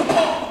that,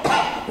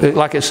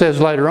 like it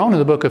says later on in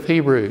the book of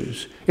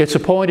Hebrews, it's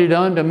appointed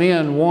unto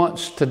men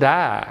once to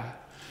die,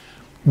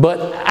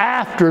 but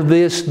after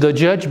this the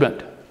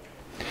judgment.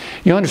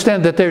 You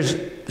understand that there's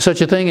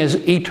such a thing as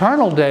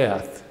eternal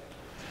death.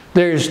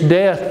 There's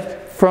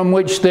death from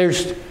which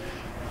there's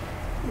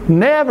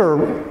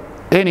never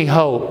any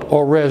hope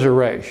or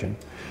resurrection,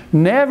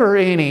 never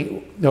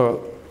any or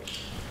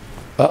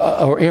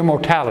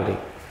immortality,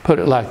 put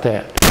it like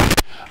that.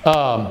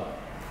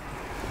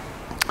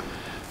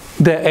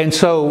 And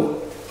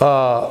so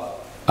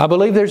I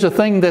believe there's a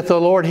thing that the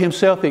Lord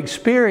himself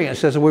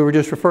experienced, as we were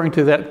just referring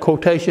to that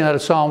quotation out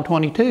of Psalm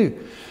 22,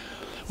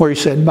 where he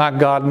said, my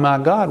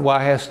God,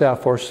 why hast thou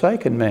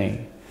forsaken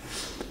me?"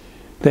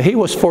 That he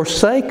was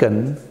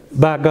forsaken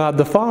by God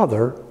the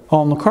Father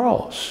on the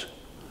cross.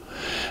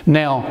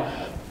 Now,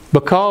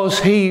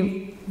 because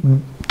he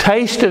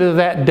tasted of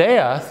that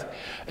death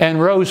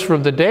and rose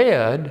from the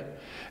dead,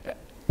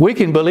 we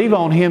can believe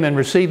on him and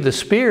receive the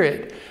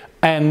Spirit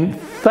and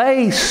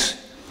face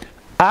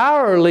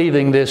our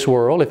leaving this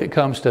world, if it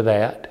comes to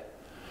that,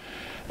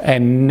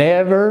 and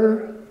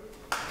never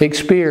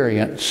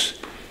experience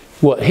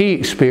what he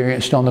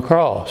experienced on the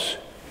cross.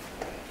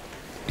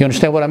 You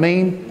understand what I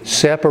mean?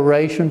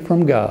 Separation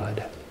from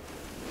God.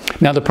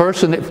 Now, the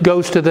person that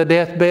goes to the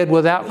deathbed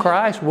without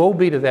Christ, woe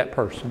be to that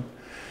person.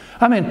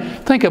 I mean,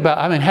 think about,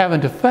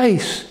 having to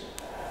face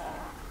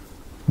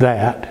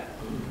that,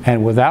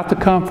 and without the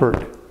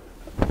comfort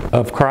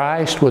of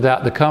Christ,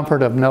 without the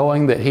comfort of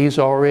knowing that he's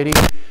already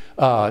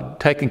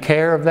taken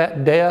care of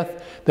that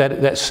death,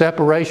 that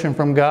separation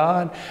from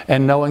God,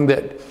 and knowing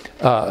that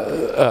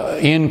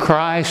in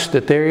Christ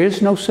that there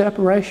is no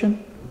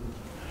separation.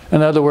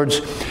 In other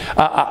words,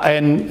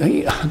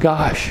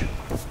 gosh,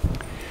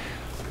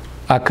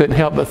 I couldn't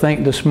help but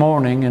think this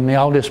morning, and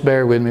y'all just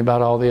bear with me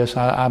about all this.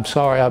 I'm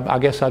sorry, I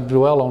guess I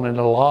dwell on it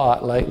a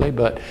lot lately,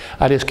 but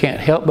I just can't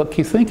help but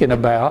keep thinking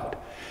about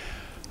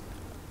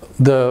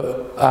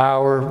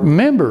our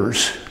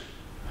members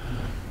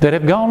that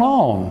have gone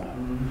on.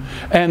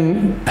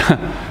 And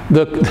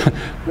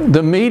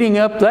the meeting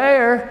up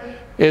there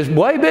is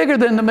way bigger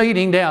than the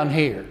meeting down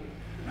here.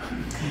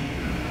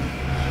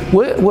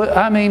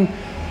 And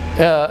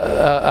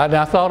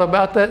I thought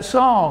about that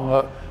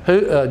song,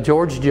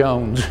 George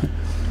Jones,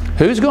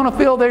 "Who's going to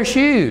fill their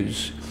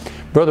shoes?"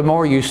 Brother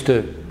Moore used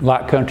to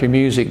like country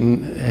music,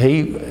 and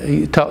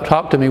he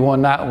talked to me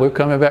one night. We were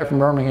coming back from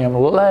Birmingham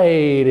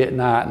late at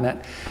night, and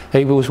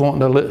he was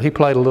wanting to. He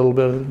played a little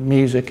bit of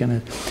music,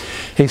 and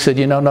he said,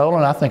 "You know,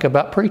 Nolan, I think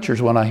about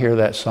preachers when I hear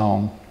that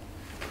song.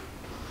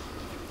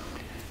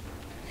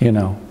 You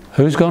know,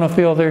 who's going to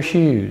fill their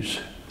shoes?"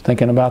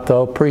 Thinking about the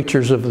old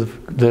preachers of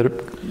the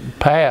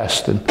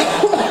past, and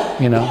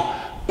you know.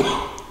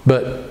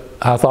 But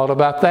I thought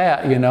about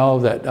that, you know,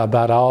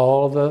 about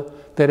all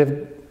that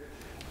have.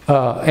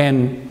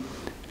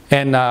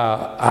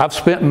 I've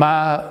spent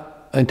my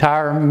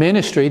entire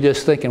ministry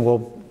just thinking,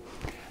 well,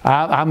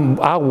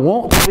 I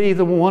want to be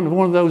one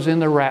of those in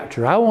the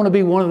rapture. I want to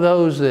be one of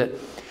those that,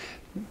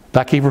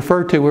 like he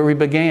referred to where we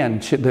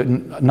began,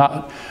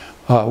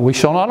 we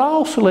shall not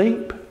all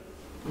sleep.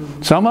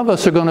 Some of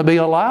us are going to be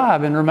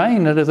alive and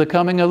remain unto the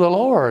coming of the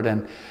Lord.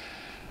 And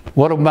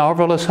what a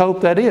marvelous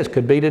hope that is.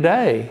 Could be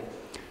today.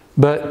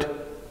 But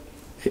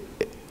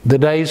the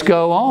days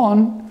go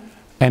on,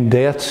 and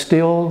death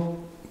still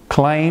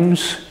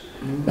claims,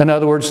 in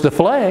other words, the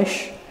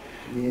flesh,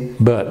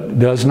 but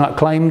does not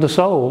claim the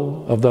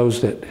soul of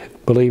those that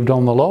believed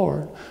on the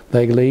Lord.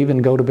 They leave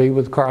and go to be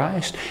with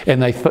Christ.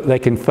 And they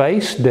can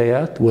face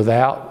death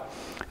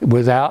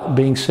without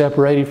being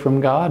separated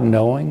from God,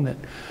 knowing that.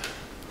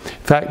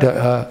 In fact,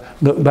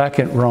 look back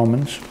at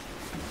Romans.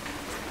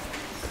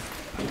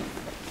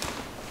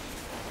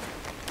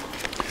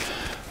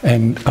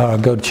 And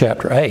go to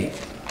chapter 8.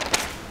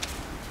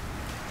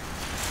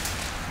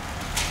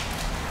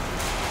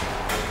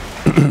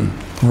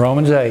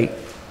 Romans 8.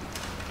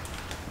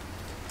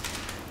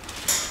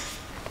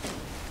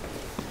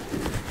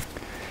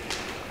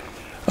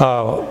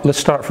 Let's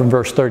start from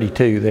verse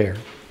 32 there.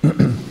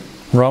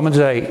 Romans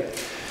 8,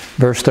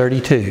 verse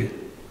 32.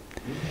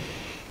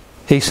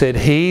 He said,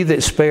 He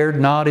that spared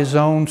not His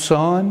own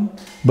Son,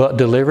 but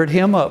delivered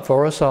Him up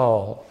for us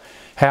all,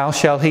 how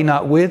shall He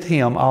not with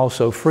Him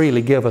also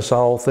freely give us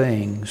all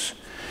things?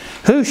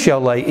 Who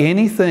shall lay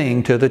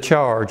anything to the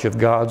charge of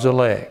God's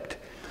elect?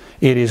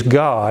 It is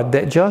God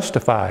that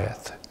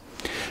justifieth.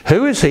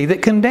 Who is he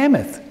that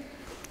condemneth?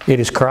 It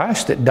is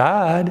Christ that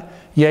died,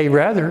 yea,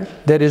 rather,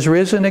 that is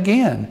risen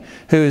again,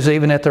 who is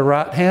even at the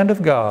right hand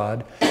of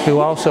God, who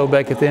also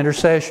maketh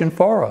intercession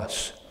for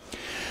us.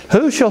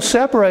 Who shall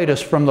separate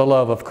us from the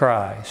love of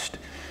Christ?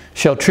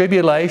 Shall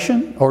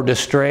tribulation, or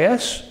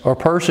distress, or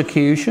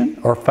persecution,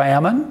 or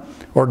famine,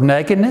 or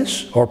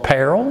nakedness, or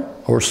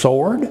peril, or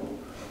sword?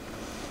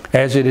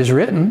 As it is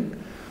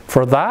written,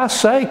 For thy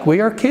sake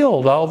we are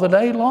killed all the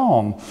day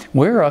long.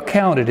 We are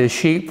accounted as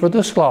sheep for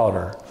the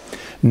slaughter.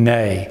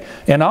 Nay,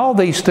 in all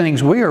these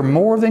things we are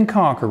more than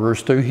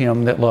conquerors through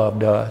Him that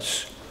loved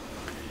us.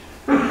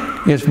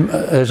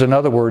 There's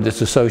another word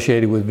that's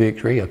associated with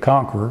victory, a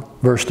conqueror.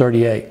 Verse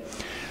 38.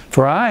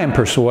 For I am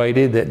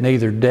persuaded that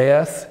neither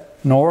death,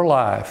 nor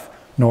life,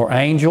 nor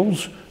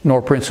angels,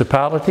 nor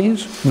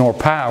principalities, nor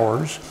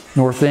powers,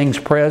 nor things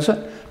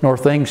present, nor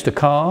things to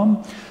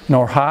come,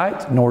 nor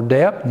height, nor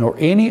depth, nor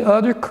any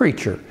other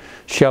creature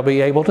shall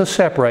be able to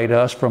separate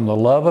us from the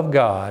love of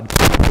God,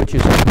 which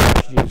is in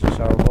Christ Jesus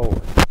our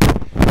Lord.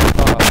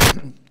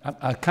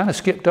 I kind of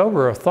skipped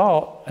over a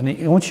thought, and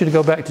I want you to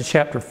go back to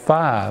chapter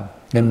 5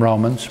 in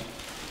Romans,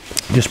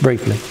 just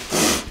briefly.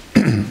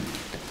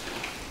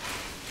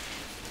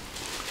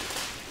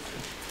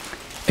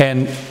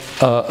 And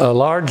a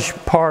large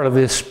part of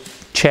this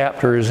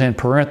chapter is in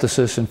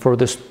parenthesis, and for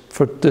this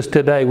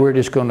today, we're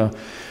just going to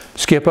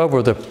skip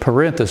over the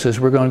parenthesis.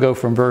 We're going to go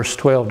from verse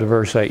 12 to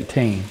verse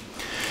 18.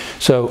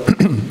 So,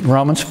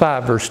 Romans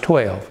 5, verse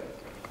 12.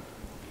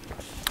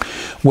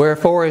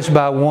 Wherefore, as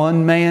by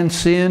one man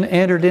sin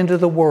entered into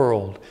the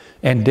world,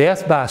 and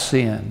death by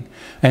sin,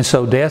 and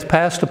so death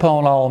passed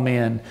upon all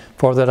men,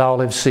 for that all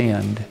have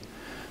sinned.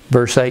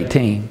 Verse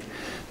 18.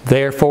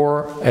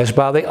 Therefore, as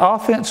by the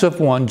offense of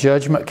one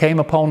judgment came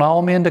upon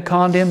all men to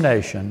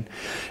condemnation,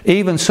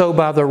 even so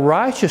by the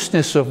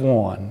righteousness of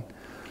one,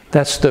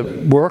 that's the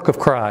work of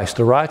Christ,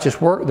 the righteous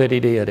work that He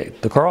did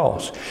at the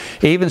cross.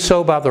 Even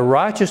so by the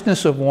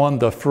righteousness of one,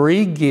 the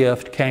free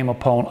gift came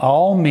upon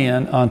all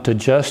men unto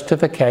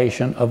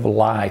justification of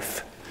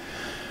life.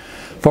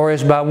 For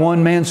as by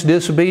one man's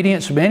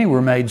disobedience many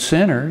were made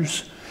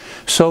sinners,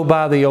 so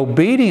by the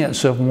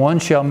obedience of one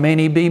shall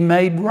many be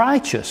made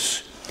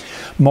righteous.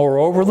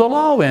 Moreover, the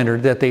law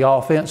entered that the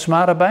offense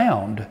might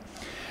abound.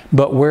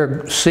 But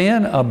where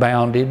sin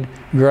abounded,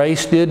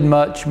 grace did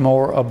much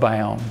more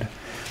abound.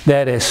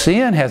 That as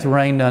sin hath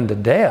reigned unto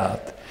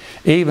death,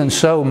 even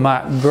so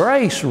might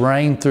grace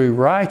reign through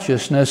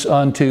righteousness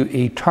unto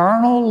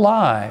eternal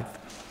life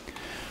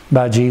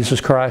by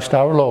Jesus Christ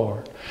our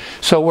Lord.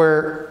 So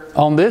we're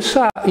on this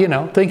side,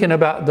 thinking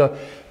about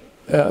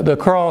the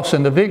cross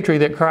and the victory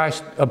that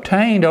Christ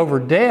obtained over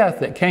death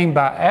that came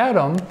by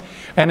Adam.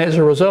 And as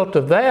a result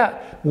of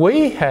that,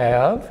 we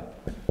have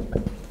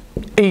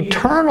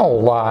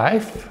eternal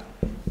life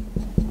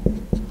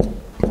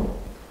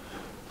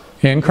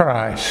in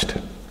Christ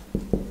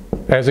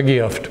as a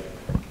gift.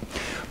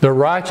 The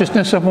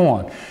righteousness of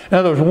one. In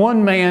other words,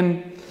 one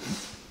man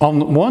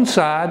on one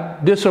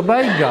side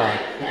disobeyed God.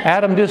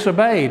 Adam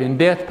disobeyed, and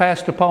death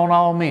passed upon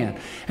all men.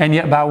 And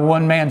yet by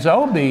one man's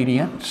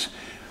obedience,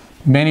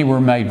 many were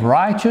made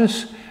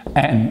righteous,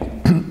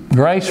 and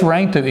grace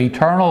reigned through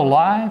eternal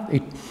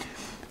life.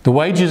 The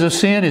wages of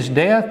sin is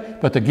death,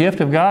 but the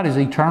gift of God is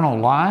eternal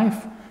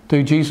life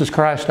through Jesus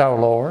Christ our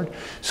Lord.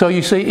 So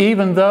you see,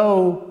 even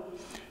though,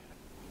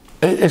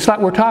 it's like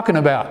we're talking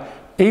about,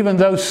 even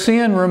though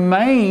sin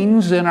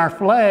remains in our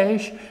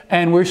flesh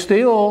and we're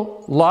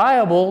still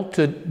liable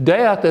to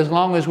death as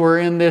long as we're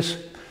in this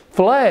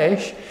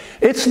flesh,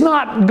 it's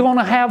not going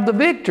to have the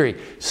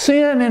victory.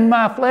 Sin in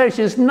my flesh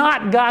has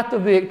not got the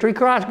victory.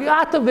 Christ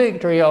got the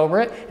victory over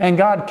it, and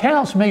God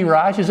counts me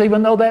righteous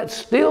even though that's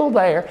still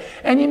there.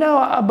 And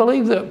I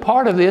believe that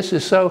part of this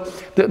is so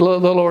that the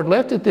Lord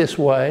left it this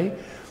way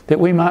that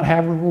we might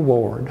have a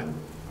reward.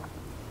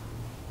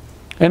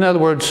 In other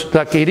words,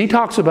 like He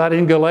talks about it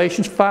in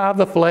Galatians 5,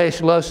 the flesh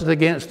lusts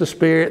against the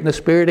Spirit, and the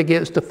Spirit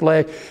against the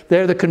flesh.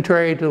 They're the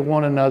contrary to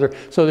one another,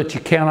 so that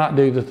you cannot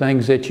do the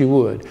things that you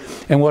would.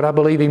 And what I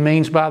believe He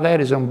means by that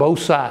is on both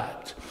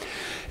sides.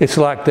 It's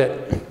like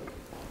that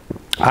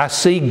I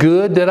see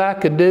good that I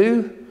could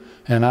do,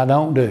 and I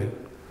don't do.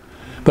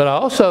 But I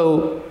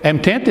also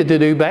am tempted to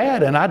do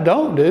bad, and I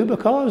don't do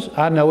because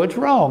I know it's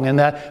wrong. And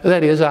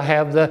that is, I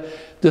have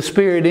the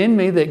Spirit in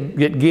me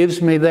that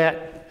gives me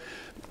that,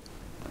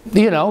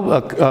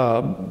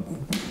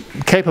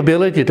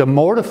 capability to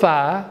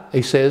mortify.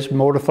 He says,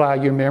 mortify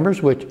your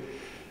members, which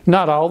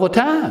not all the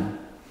time.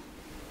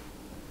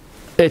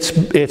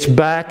 It's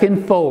back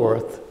and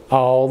forth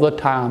all the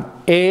time,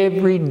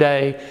 every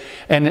day.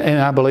 And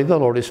I believe the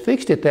Lord has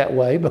fixed it that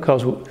way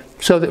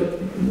so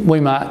that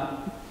we might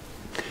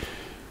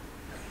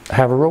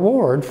have a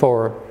reward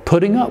for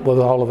putting up with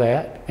all of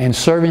that and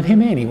serving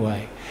Him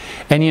anyway.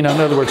 And in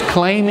other words,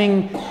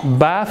 claiming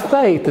by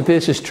faith that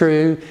this is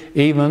true,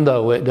 even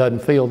though it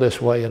doesn't feel this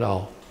way at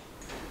all.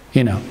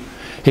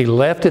 He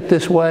left it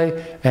this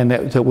way, and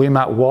that we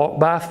might walk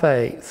by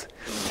faith.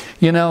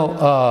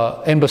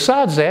 And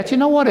besides that,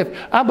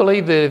 I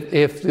believe that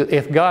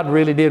if God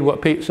really did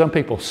what some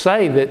people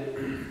say that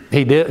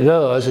He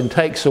does and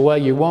takes away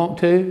you want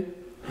to,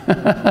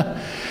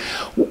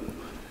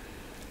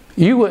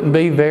 you wouldn't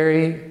be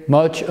very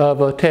much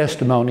of a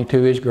testimony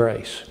to His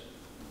grace.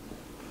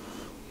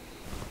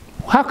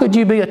 How could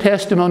you be a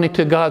testimony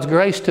to God's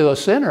grace to a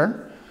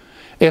sinner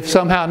if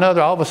somehow or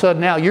another, all of a sudden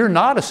now you're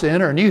not a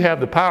sinner and you have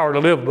the power to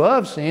live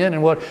above sin?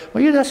 And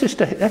that's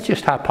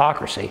just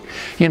hypocrisy.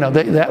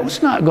 That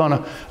was not going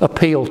to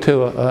appeal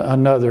to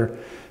another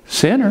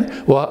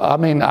sinner. Well, I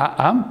mean,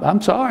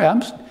 I'm sorry.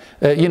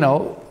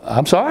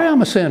 I'm sorry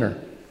I'm a sinner,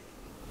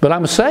 but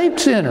I'm a saved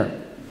sinner.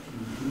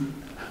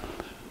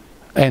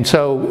 And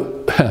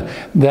so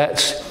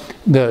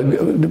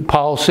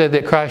Paul said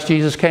that Christ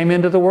Jesus came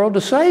into the world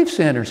to save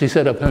sinners. He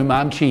said, of whom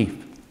I'm chief.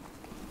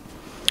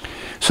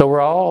 So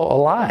we're all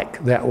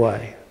alike that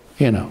way,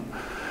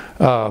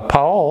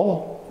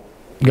 Paul,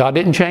 God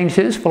didn't change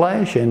his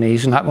flesh, and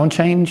He's not going to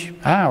change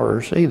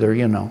ours either,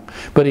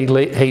 But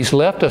He's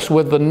left us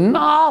with the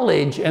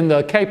knowledge and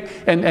the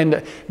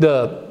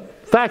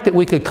fact that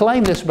we could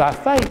claim this by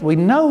faith. We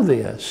know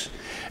this,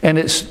 and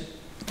it's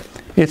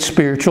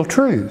spiritual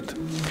truth.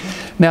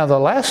 Now, the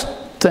last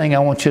thing I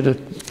want you to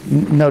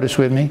notice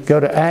with me,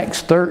 go to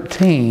Acts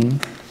 13.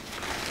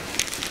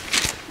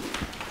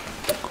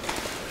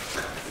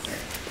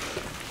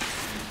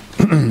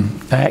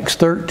 Acts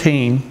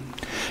 13,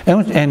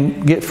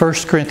 and get 1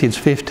 Corinthians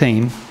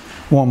 15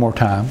 one more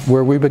time,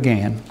 where we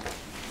began.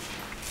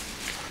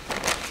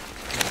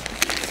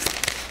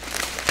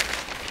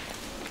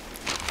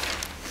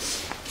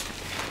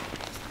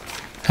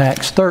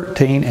 Acts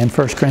 13 and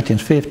 1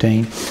 Corinthians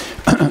 15.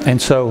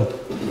 And so,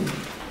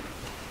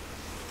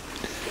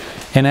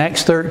 in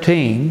Acts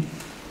 13,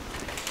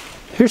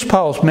 here's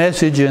Paul's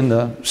message in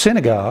the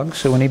synagogue,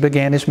 so when he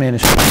began his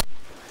ministry.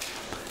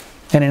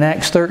 And in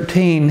Acts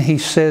 13, he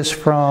says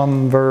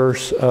from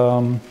verse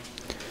 32.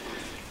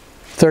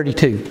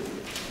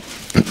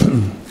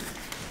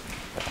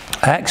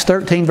 Acts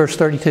 13, verse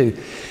 32.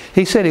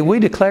 He said, "And we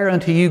declare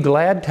unto you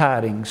glad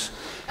tidings,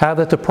 how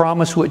that the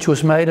promise which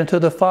was made unto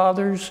the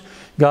fathers,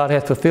 God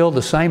hath fulfilled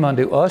the same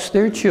unto us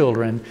their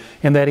children,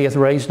 and that He hath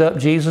raised up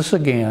Jesus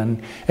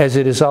again, as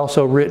it is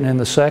also written in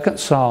the 2nd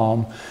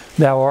Psalm,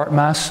 Thou art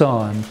my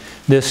Son,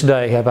 this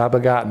day have I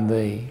begotten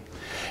Thee.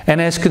 And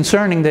as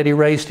concerning that He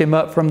raised Him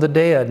up from the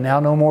dead,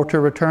 now no more to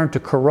return to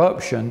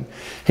corruption,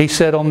 He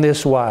said on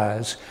this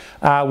wise,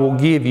 I will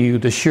give you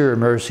the sure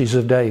mercies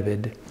of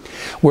David.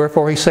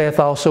 Wherefore He saith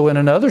also in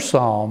another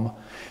psalm,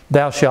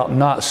 Thou shalt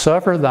not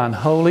suffer thine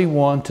Holy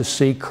One to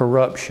see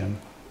corruption.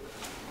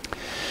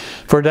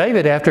 For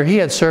David, after he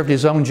had served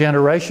his own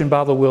generation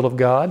by the will of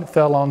God,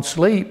 fell on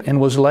sleep and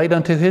was laid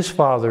unto his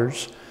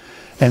fathers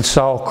and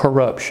saw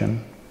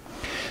corruption.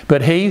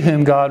 But he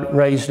whom God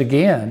raised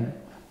again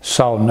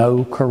saw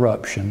no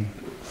corruption.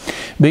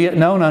 Be it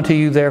known unto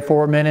you,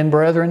 therefore, men and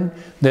brethren,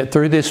 that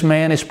through this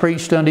man is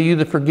preached unto you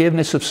the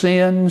forgiveness of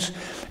sins,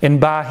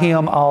 and by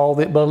Him all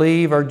that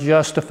believe are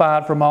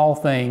justified from all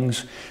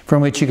things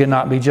from which you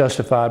cannot be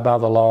justified by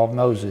the law of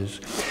Moses."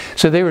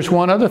 So there was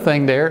one other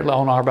thing there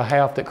on our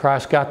behalf that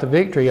Christ got the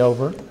victory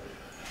over,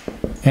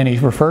 and He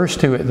refers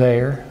to it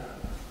there.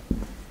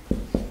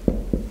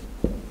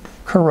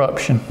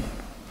 Corruption.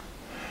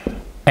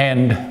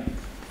 And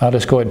I'll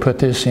just go ahead and put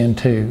this in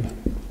too.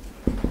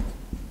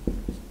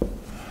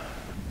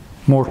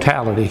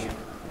 Mortality.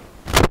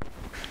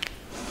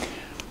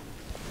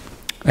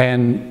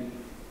 And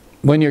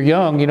when you're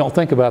young, you don't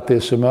think about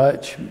this so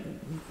much.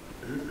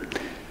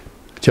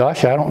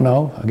 Josh, I don't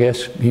know. I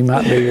guess you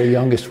might be the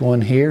youngest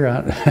one here.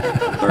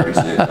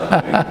 36.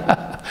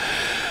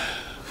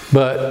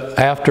 But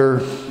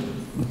after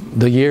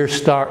the years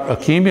start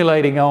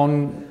accumulating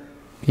on,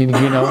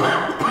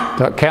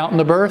 start counting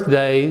the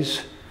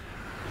birthdays,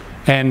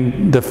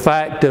 and the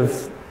fact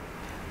of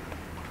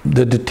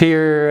the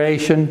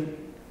deterioration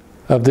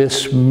of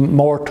this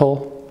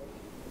mortal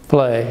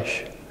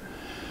flesh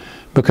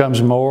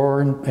becomes more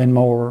and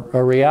more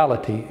a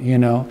reality,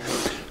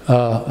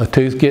 A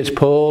tooth gets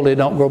pulled, it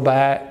don't grow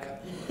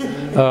back.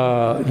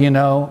 Wisdom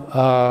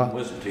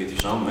teeth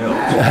or something else.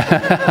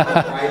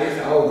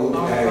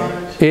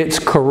 It's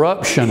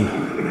corruption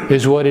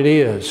is what it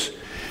is.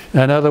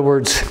 In other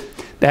words,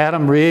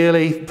 Adam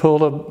really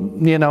pulled a,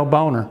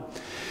 boner.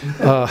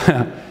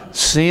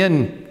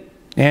 Sin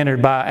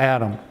entered by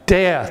Adam.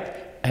 Death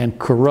and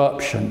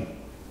corruption.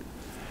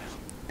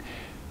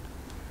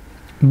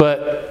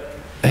 But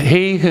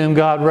he whom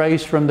God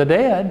raised from the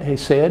dead, he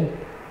said,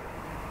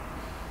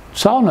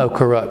 saw no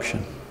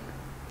corruption.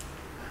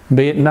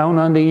 Be it known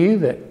unto you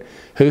that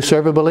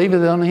whosoever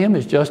believeth on him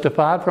is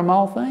justified from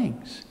all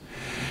things.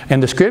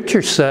 And the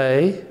Scriptures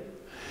say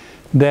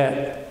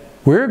that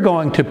we're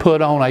going to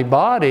put on a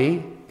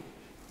body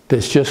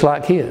that's just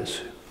like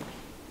his.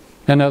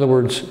 In other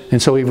words,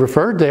 and so he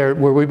referred there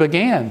where we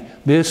began.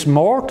 This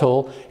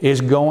mortal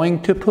is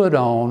going to put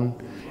on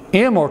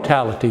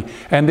immortality.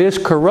 And this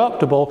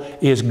corruptible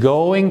is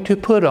going to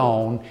put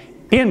on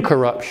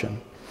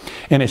incorruption.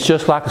 And it's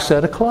just like a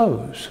set of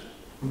clothes.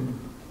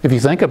 If you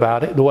think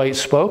about it, the way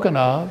it's spoken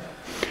of.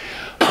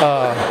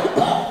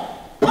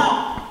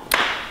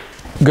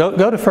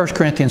 Go to 1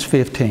 Corinthians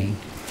 15.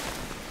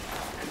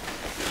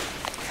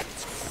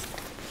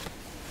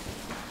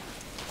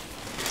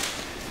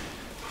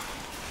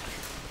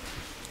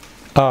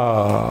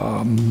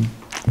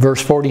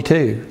 Verse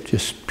 42,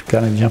 just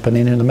kind of jumping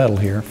in the middle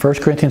here. 1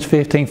 Corinthians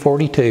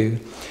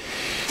 15:42.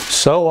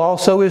 So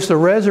also is the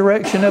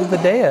resurrection of the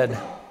dead.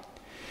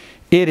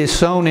 It is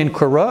sown in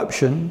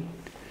corruption,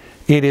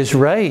 it is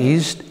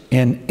raised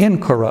in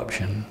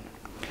incorruption.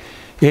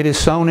 It is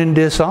sown in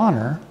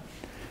dishonor,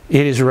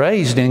 it is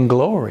raised in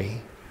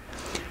glory.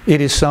 It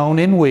is sown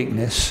in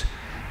weakness,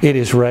 it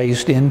is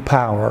raised in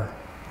power.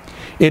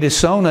 It is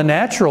sown a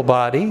natural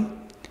body,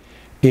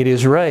 it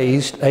is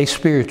raised a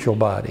spiritual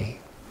body.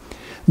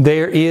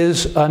 There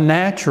is a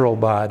natural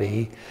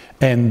body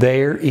and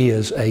there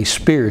is a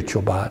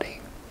spiritual body.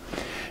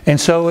 And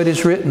so it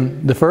is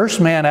written, the first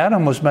man,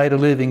 Adam, was made a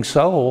living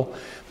soul.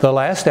 The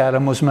last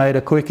Adam was made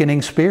a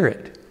quickening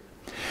spirit.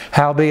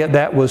 Howbeit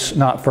that was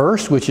not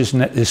first, which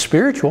is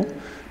spiritual,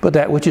 but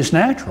that which is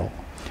natural.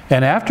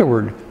 And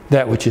afterward,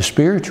 that which is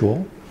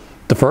spiritual.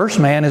 The first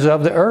man is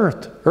of the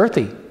earth,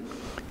 earthy.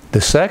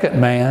 The second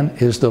man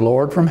is the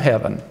Lord from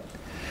heaven.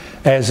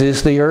 As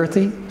is the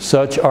earthy,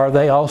 such are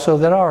they also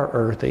that are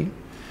earthy.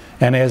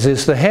 And as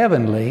is the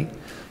heavenly,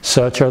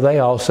 such are they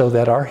also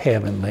that are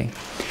heavenly.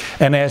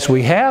 And as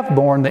we have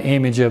borne the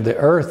image of the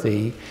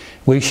earthy,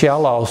 we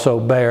shall also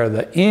bear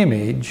the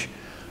image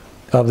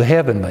of the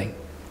heavenly.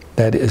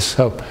 That is,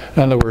 so,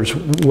 in other words,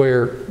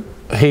 where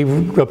He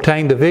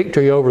obtained the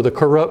victory over the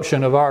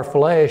corruption of our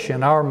flesh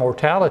and our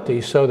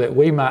mortality so that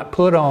we might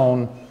put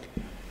on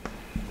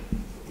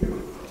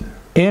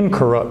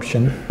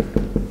incorruption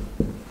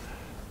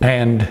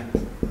and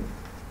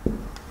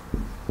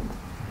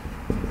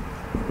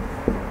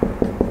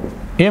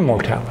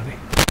immortality.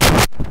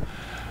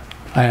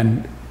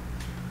 And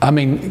I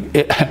mean,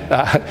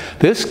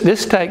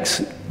 this takes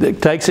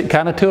it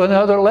kind of to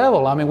another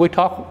level. I mean, we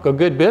talk a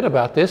good bit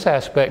about this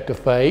aspect of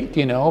faith,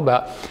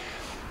 about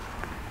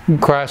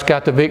Christ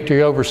got the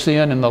victory over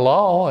sin and the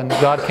law, and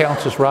God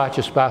counts us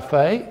righteous by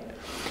faith.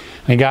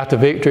 And He got the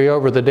victory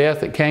over the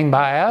death that came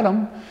by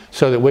Adam,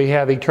 so that we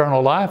have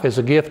eternal life as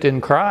a gift in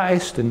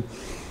Christ. And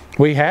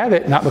we have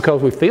it not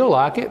because we feel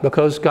like it,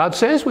 because God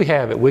says we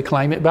have it. We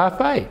claim it by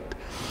faith.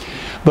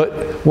 But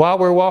while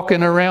we're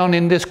walking around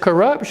in this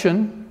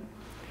corruption,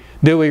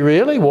 do we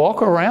really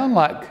walk around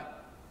like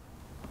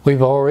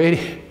we've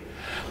already...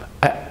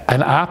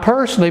 And I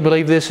personally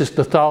believe this is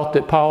the thought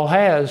that Paul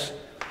has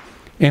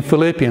in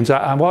Philippians.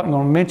 I wasn't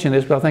going to mention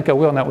this, but I think I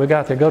will now. We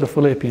got there. Go to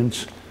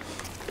Philippians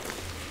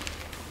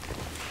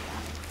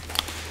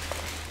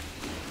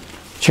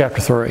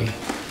chapter 3.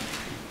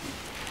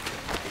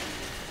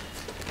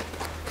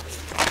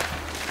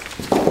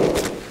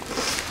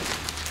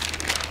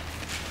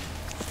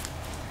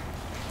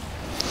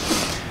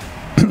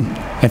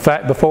 In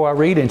fact, before I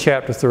read in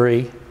chapter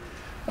 3,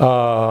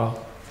 no,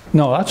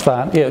 that's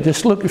fine. Yeah,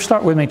 just look.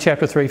 Start with me,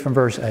 chapter 3 from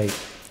verse 8.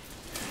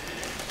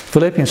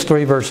 Philippians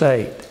 3, verse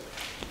 8.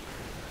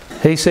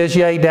 He says,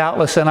 Yea,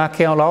 doubtless, and I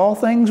count all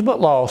things but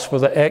loss for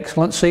the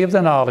excellency of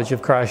the knowledge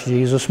of Christ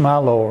Jesus my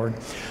Lord,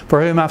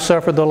 for whom I've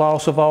suffered the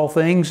loss of all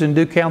things, and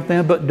do count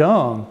them but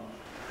dung,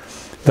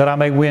 that I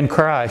may win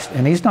Christ.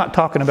 And he's not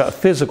talking about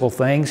physical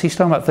things. He's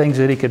talking about things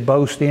that he could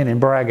boast in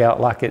and brag out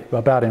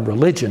about in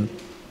religion.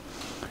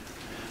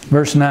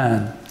 Verse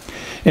 9.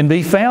 And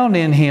be found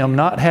in Him,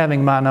 not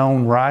having mine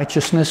own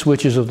righteousness,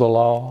 which is of the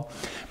law,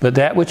 but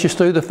that which is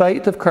through the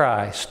faith of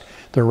Christ,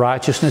 the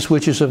righteousness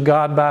which is of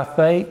God by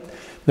faith,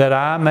 that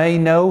I may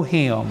know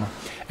Him,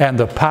 and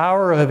the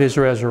power of His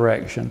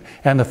resurrection,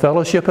 and the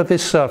fellowship of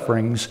His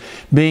sufferings,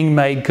 being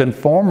made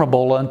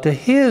conformable unto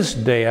His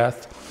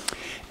death,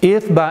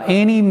 if by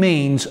any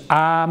means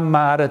I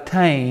might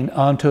attain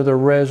unto the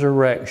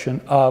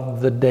resurrection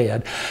of the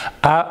dead.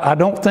 I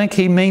don't think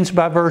he means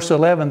by verse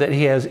 11 that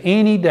he has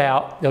any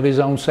doubt of his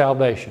own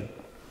salvation.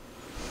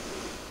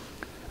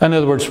 In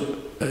other words,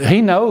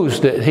 he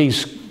knows that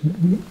he's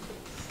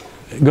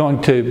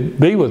going to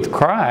be with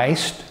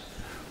Christ.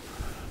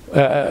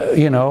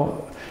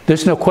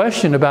 There's no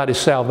question about his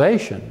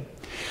salvation.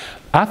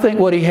 I think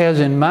what he has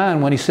in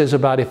mind when he says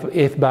about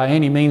if by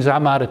any means I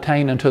might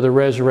attain unto the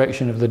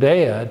resurrection of the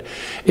dead,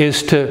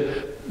 is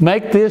to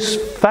make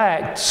this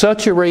fact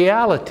such a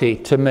reality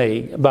to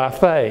me by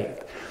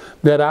faith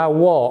that I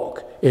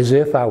walk as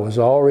if I was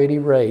already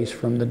raised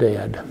from the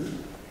dead.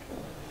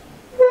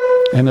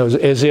 And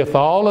as if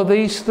all of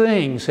these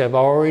things have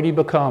already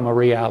become a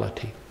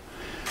reality.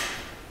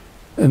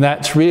 And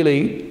that's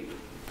really,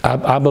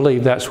 I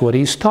believe that's what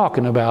he's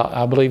talking about.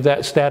 I believe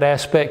that's that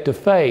aspect of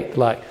faith,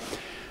 like,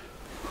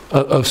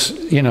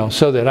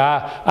 so that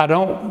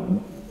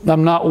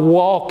I'm not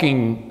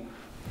walking,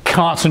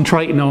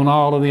 concentrating on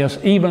all of this,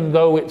 even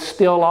though it's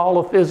still all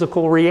a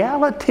physical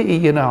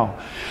reality,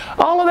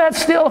 All of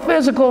that's still a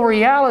physical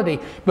reality.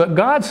 But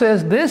God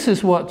says this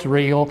is what's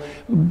real.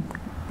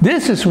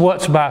 This is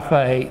what's by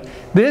faith.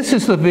 This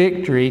is the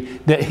victory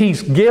that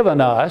He's given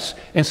us.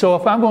 And so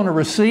if I'm going to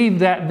receive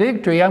that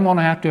victory, I'm going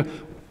to have to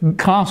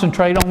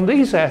concentrate on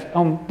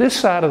this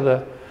side of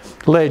the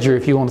ledger,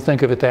 if you want to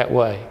think of it that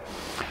way.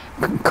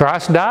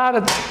 Christ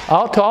died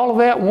to all of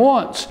that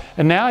once,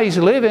 and now He's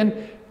living,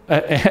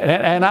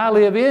 and I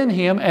live in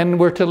Him, and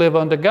we're to live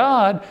unto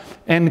God,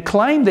 and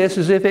claim this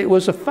as if it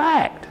was a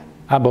fact,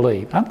 I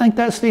believe. I think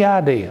that's the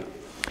idea.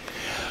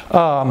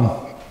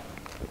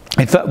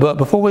 But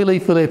before we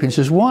leave Philippians,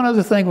 there's one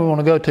other thing we want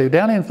to go to.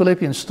 Down in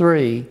Philippians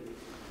 3,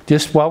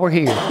 just while we're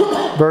here,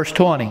 verse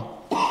 20.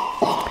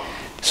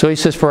 So he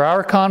says, "For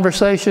our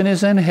conversation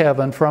is in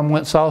heaven, from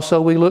whence also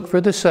we look for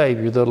the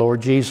Savior, the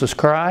Lord Jesus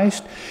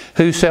Christ,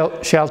 who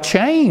shall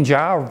change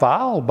our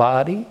vile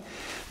body,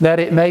 that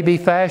it may be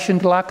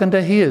fashioned like unto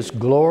His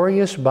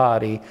glorious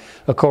body,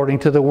 according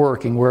to the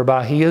working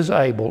whereby He is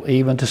able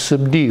even to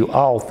subdue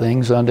all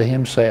things unto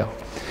Himself."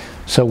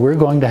 So we're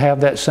going to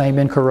have that same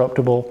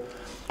incorruptible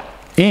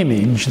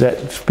image,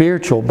 that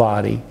spiritual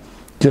body,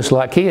 just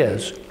like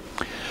His.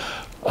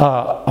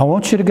 I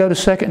want you to go to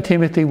 2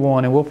 Timothy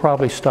 1, and we'll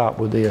probably stop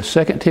with this.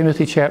 2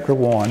 Timothy chapter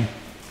 1.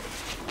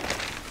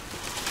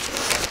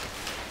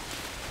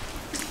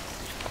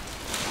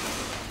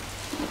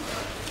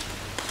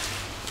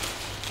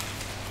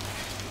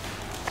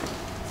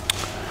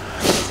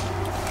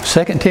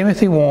 Second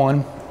Timothy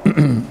 1,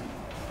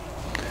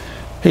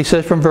 he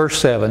says from verse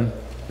 7,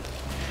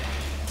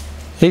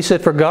 he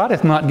said, "For God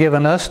hath not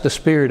given us the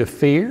spirit of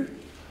fear,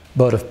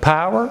 but of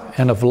power,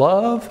 and of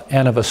love,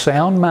 and of a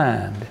sound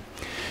mind.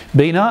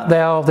 Be not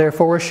thou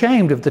therefore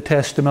ashamed of the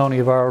testimony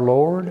of our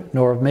Lord,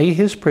 nor of me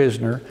His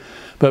prisoner,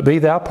 but be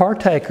thou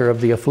partaker of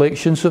the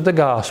afflictions of the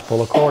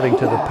gospel, according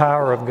to the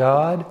power of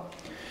God,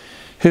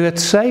 who hath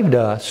saved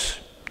us,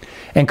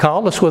 and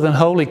called us with an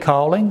holy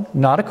calling,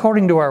 not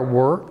according to our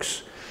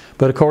works,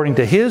 but according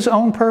to His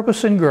own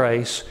purpose and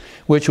grace,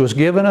 which was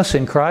given us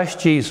in Christ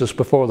Jesus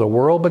before the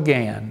world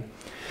began,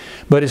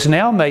 but is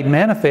now made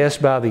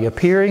manifest by the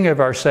appearing of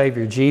our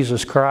Savior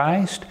Jesus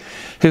Christ,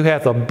 who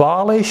hath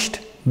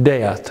abolished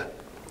death,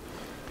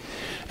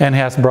 and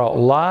hath brought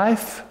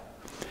life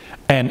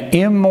and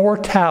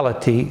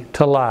immortality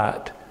to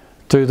light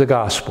through the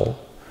gospel,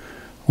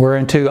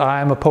 whereunto I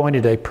am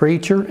appointed a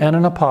preacher and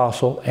an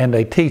apostle and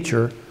a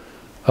teacher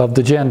of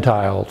the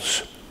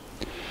Gentiles."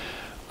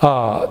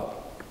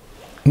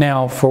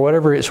 Now, for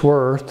whatever it's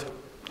worth,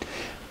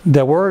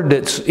 the word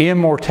that's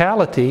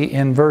immortality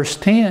in verse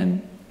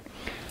 10,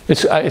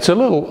 it's a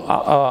little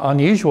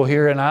unusual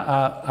here, and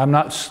I'm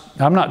not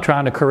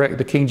trying to correct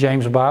the King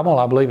James Bible.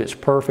 I believe it's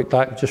perfect,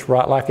 just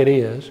right like it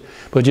is.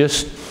 But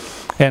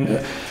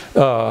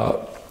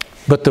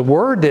the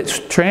word that's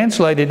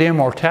translated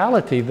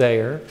immortality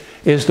there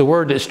is the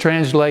word that's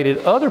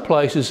translated other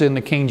places in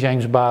the King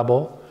James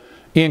Bible,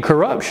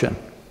 incorruption.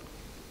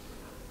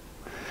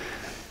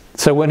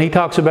 So when he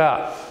talks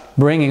about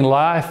bringing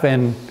life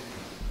and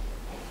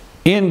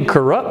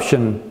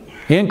incorruptible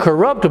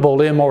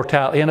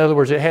immortality, in other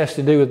words, it has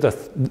to do with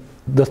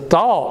the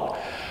thought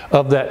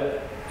of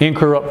that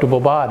incorruptible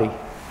body.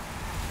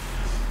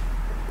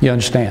 You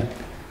understand?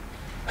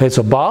 It's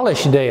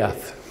abolished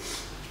death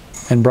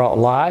and brought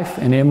life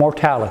and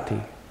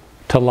immortality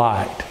to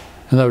light.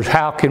 In other words,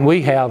 how can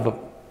we have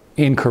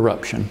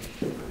incorruption,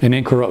 an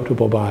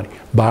incorruptible body?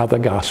 By the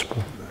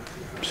gospel.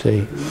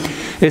 See,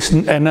 we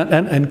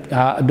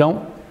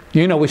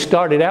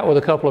started out with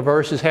a couple of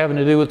verses having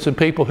to do with some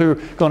people who are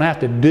going to have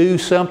to do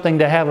something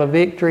to have a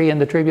victory in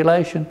the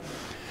tribulation.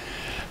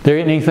 There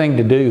isn't anything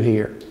to do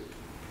here.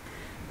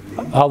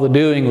 All the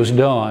doing was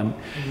done.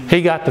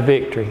 He got the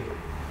victory.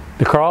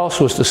 The cross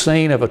was the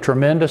scene of a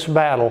tremendous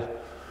battle,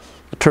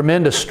 a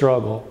tremendous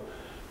struggle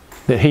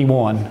that He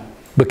won,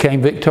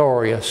 became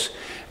victorious.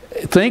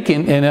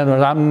 Thinking, and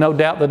I'm no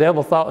doubt the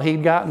devil thought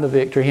he'd gotten the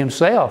victory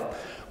himself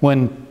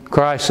when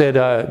Christ said,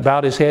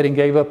 bowed His head and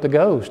gave up the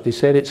ghost. He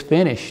said, "It's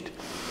finished."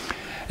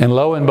 And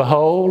lo and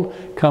behold,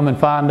 come and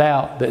find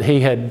out that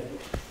he had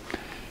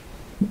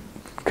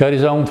cut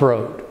his own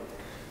throat.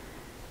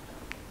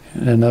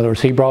 In other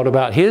words, he brought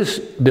about his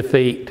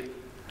defeat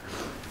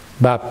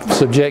by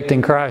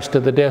subjecting Christ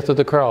to the death of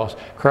the cross.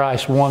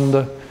 Christ won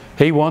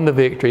the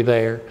victory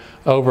there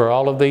over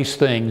all of these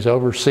things,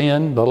 over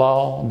sin, the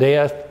law,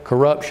 death,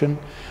 corruption,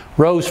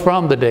 rose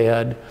from the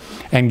dead,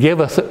 and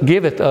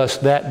giveth us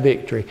that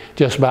victory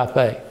just by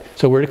faith.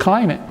 So we're to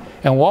claim it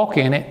and walk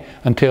in it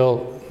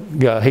until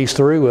He's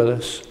through with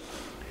us.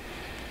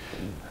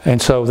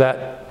 And so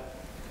that,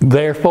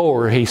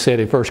 therefore, he said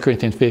in 1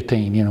 Corinthians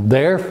 15,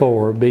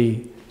 therefore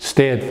be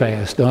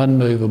steadfast,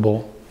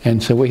 unmovable.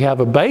 And so we have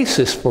a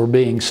basis for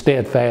being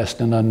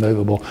steadfast and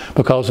unmovable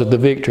because of the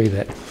victory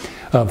that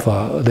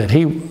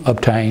He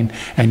obtained.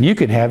 And you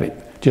can have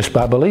it just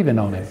by believing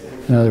on it.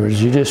 In other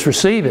words, you just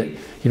receive it.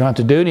 You don't have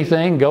to do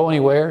anything, go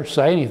anywhere,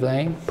 say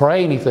anything,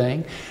 pray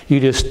anything. You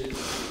just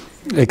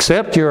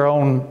accept your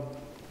own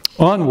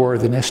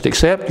unworthiness,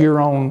 accept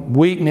your own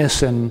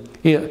weakness and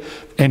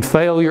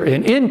failure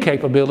and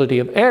incapability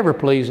of ever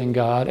pleasing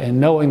God, and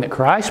knowing that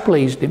Christ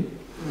pleased Him,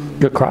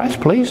 that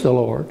Christ pleased the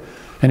Lord,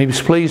 and He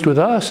was pleased with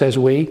us as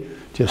we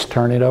just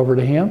turn it over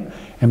to Him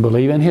and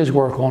believe in His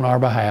work on our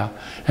behalf.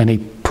 And He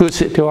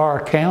puts it to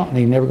our account, and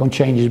He's never going to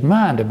change His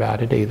mind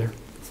about it either.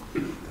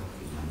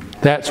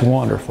 That's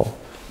wonderful.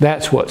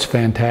 That's what's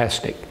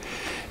fantastic,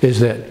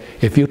 is that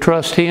if you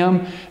trust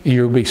Him,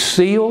 you'll be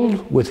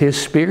sealed with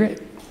His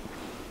Spirit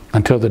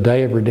until the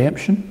day of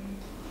redemption.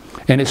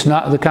 And it's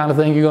not the kind of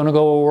thing you're going to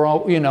go over,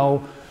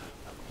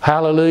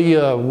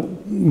 hallelujah,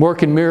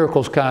 working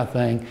miracles kind of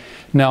thing.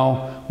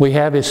 No, we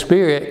have His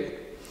Spirit,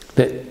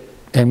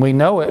 and we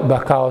know it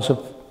because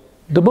of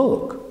the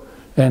book.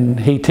 And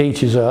He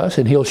teaches us,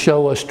 and He'll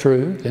show us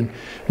truth, and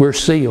we're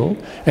sealed,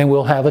 and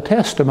we'll have a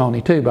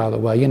testimony too, by the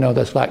way.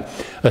 That's like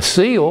a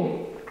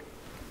seal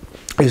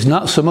is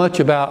not so much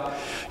about,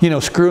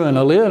 screwing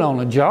a lid on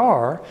a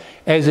jar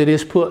as it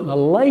is putting a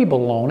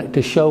label on it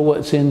to show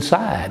what's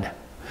inside,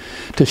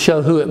 to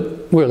show who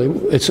it really,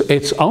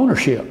 it's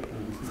ownership.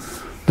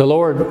 The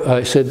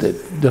Lord said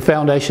that the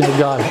foundation of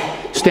God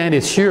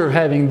standeth sure,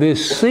 having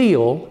this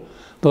seal,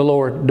 the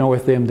Lord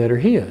knoweth them that are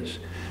His.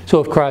 So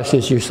if Christ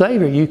is your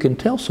Savior, you can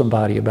tell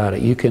somebody about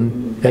it. You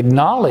can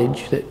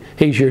acknowledge that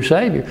He's your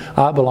Savior.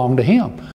 I belong to Him.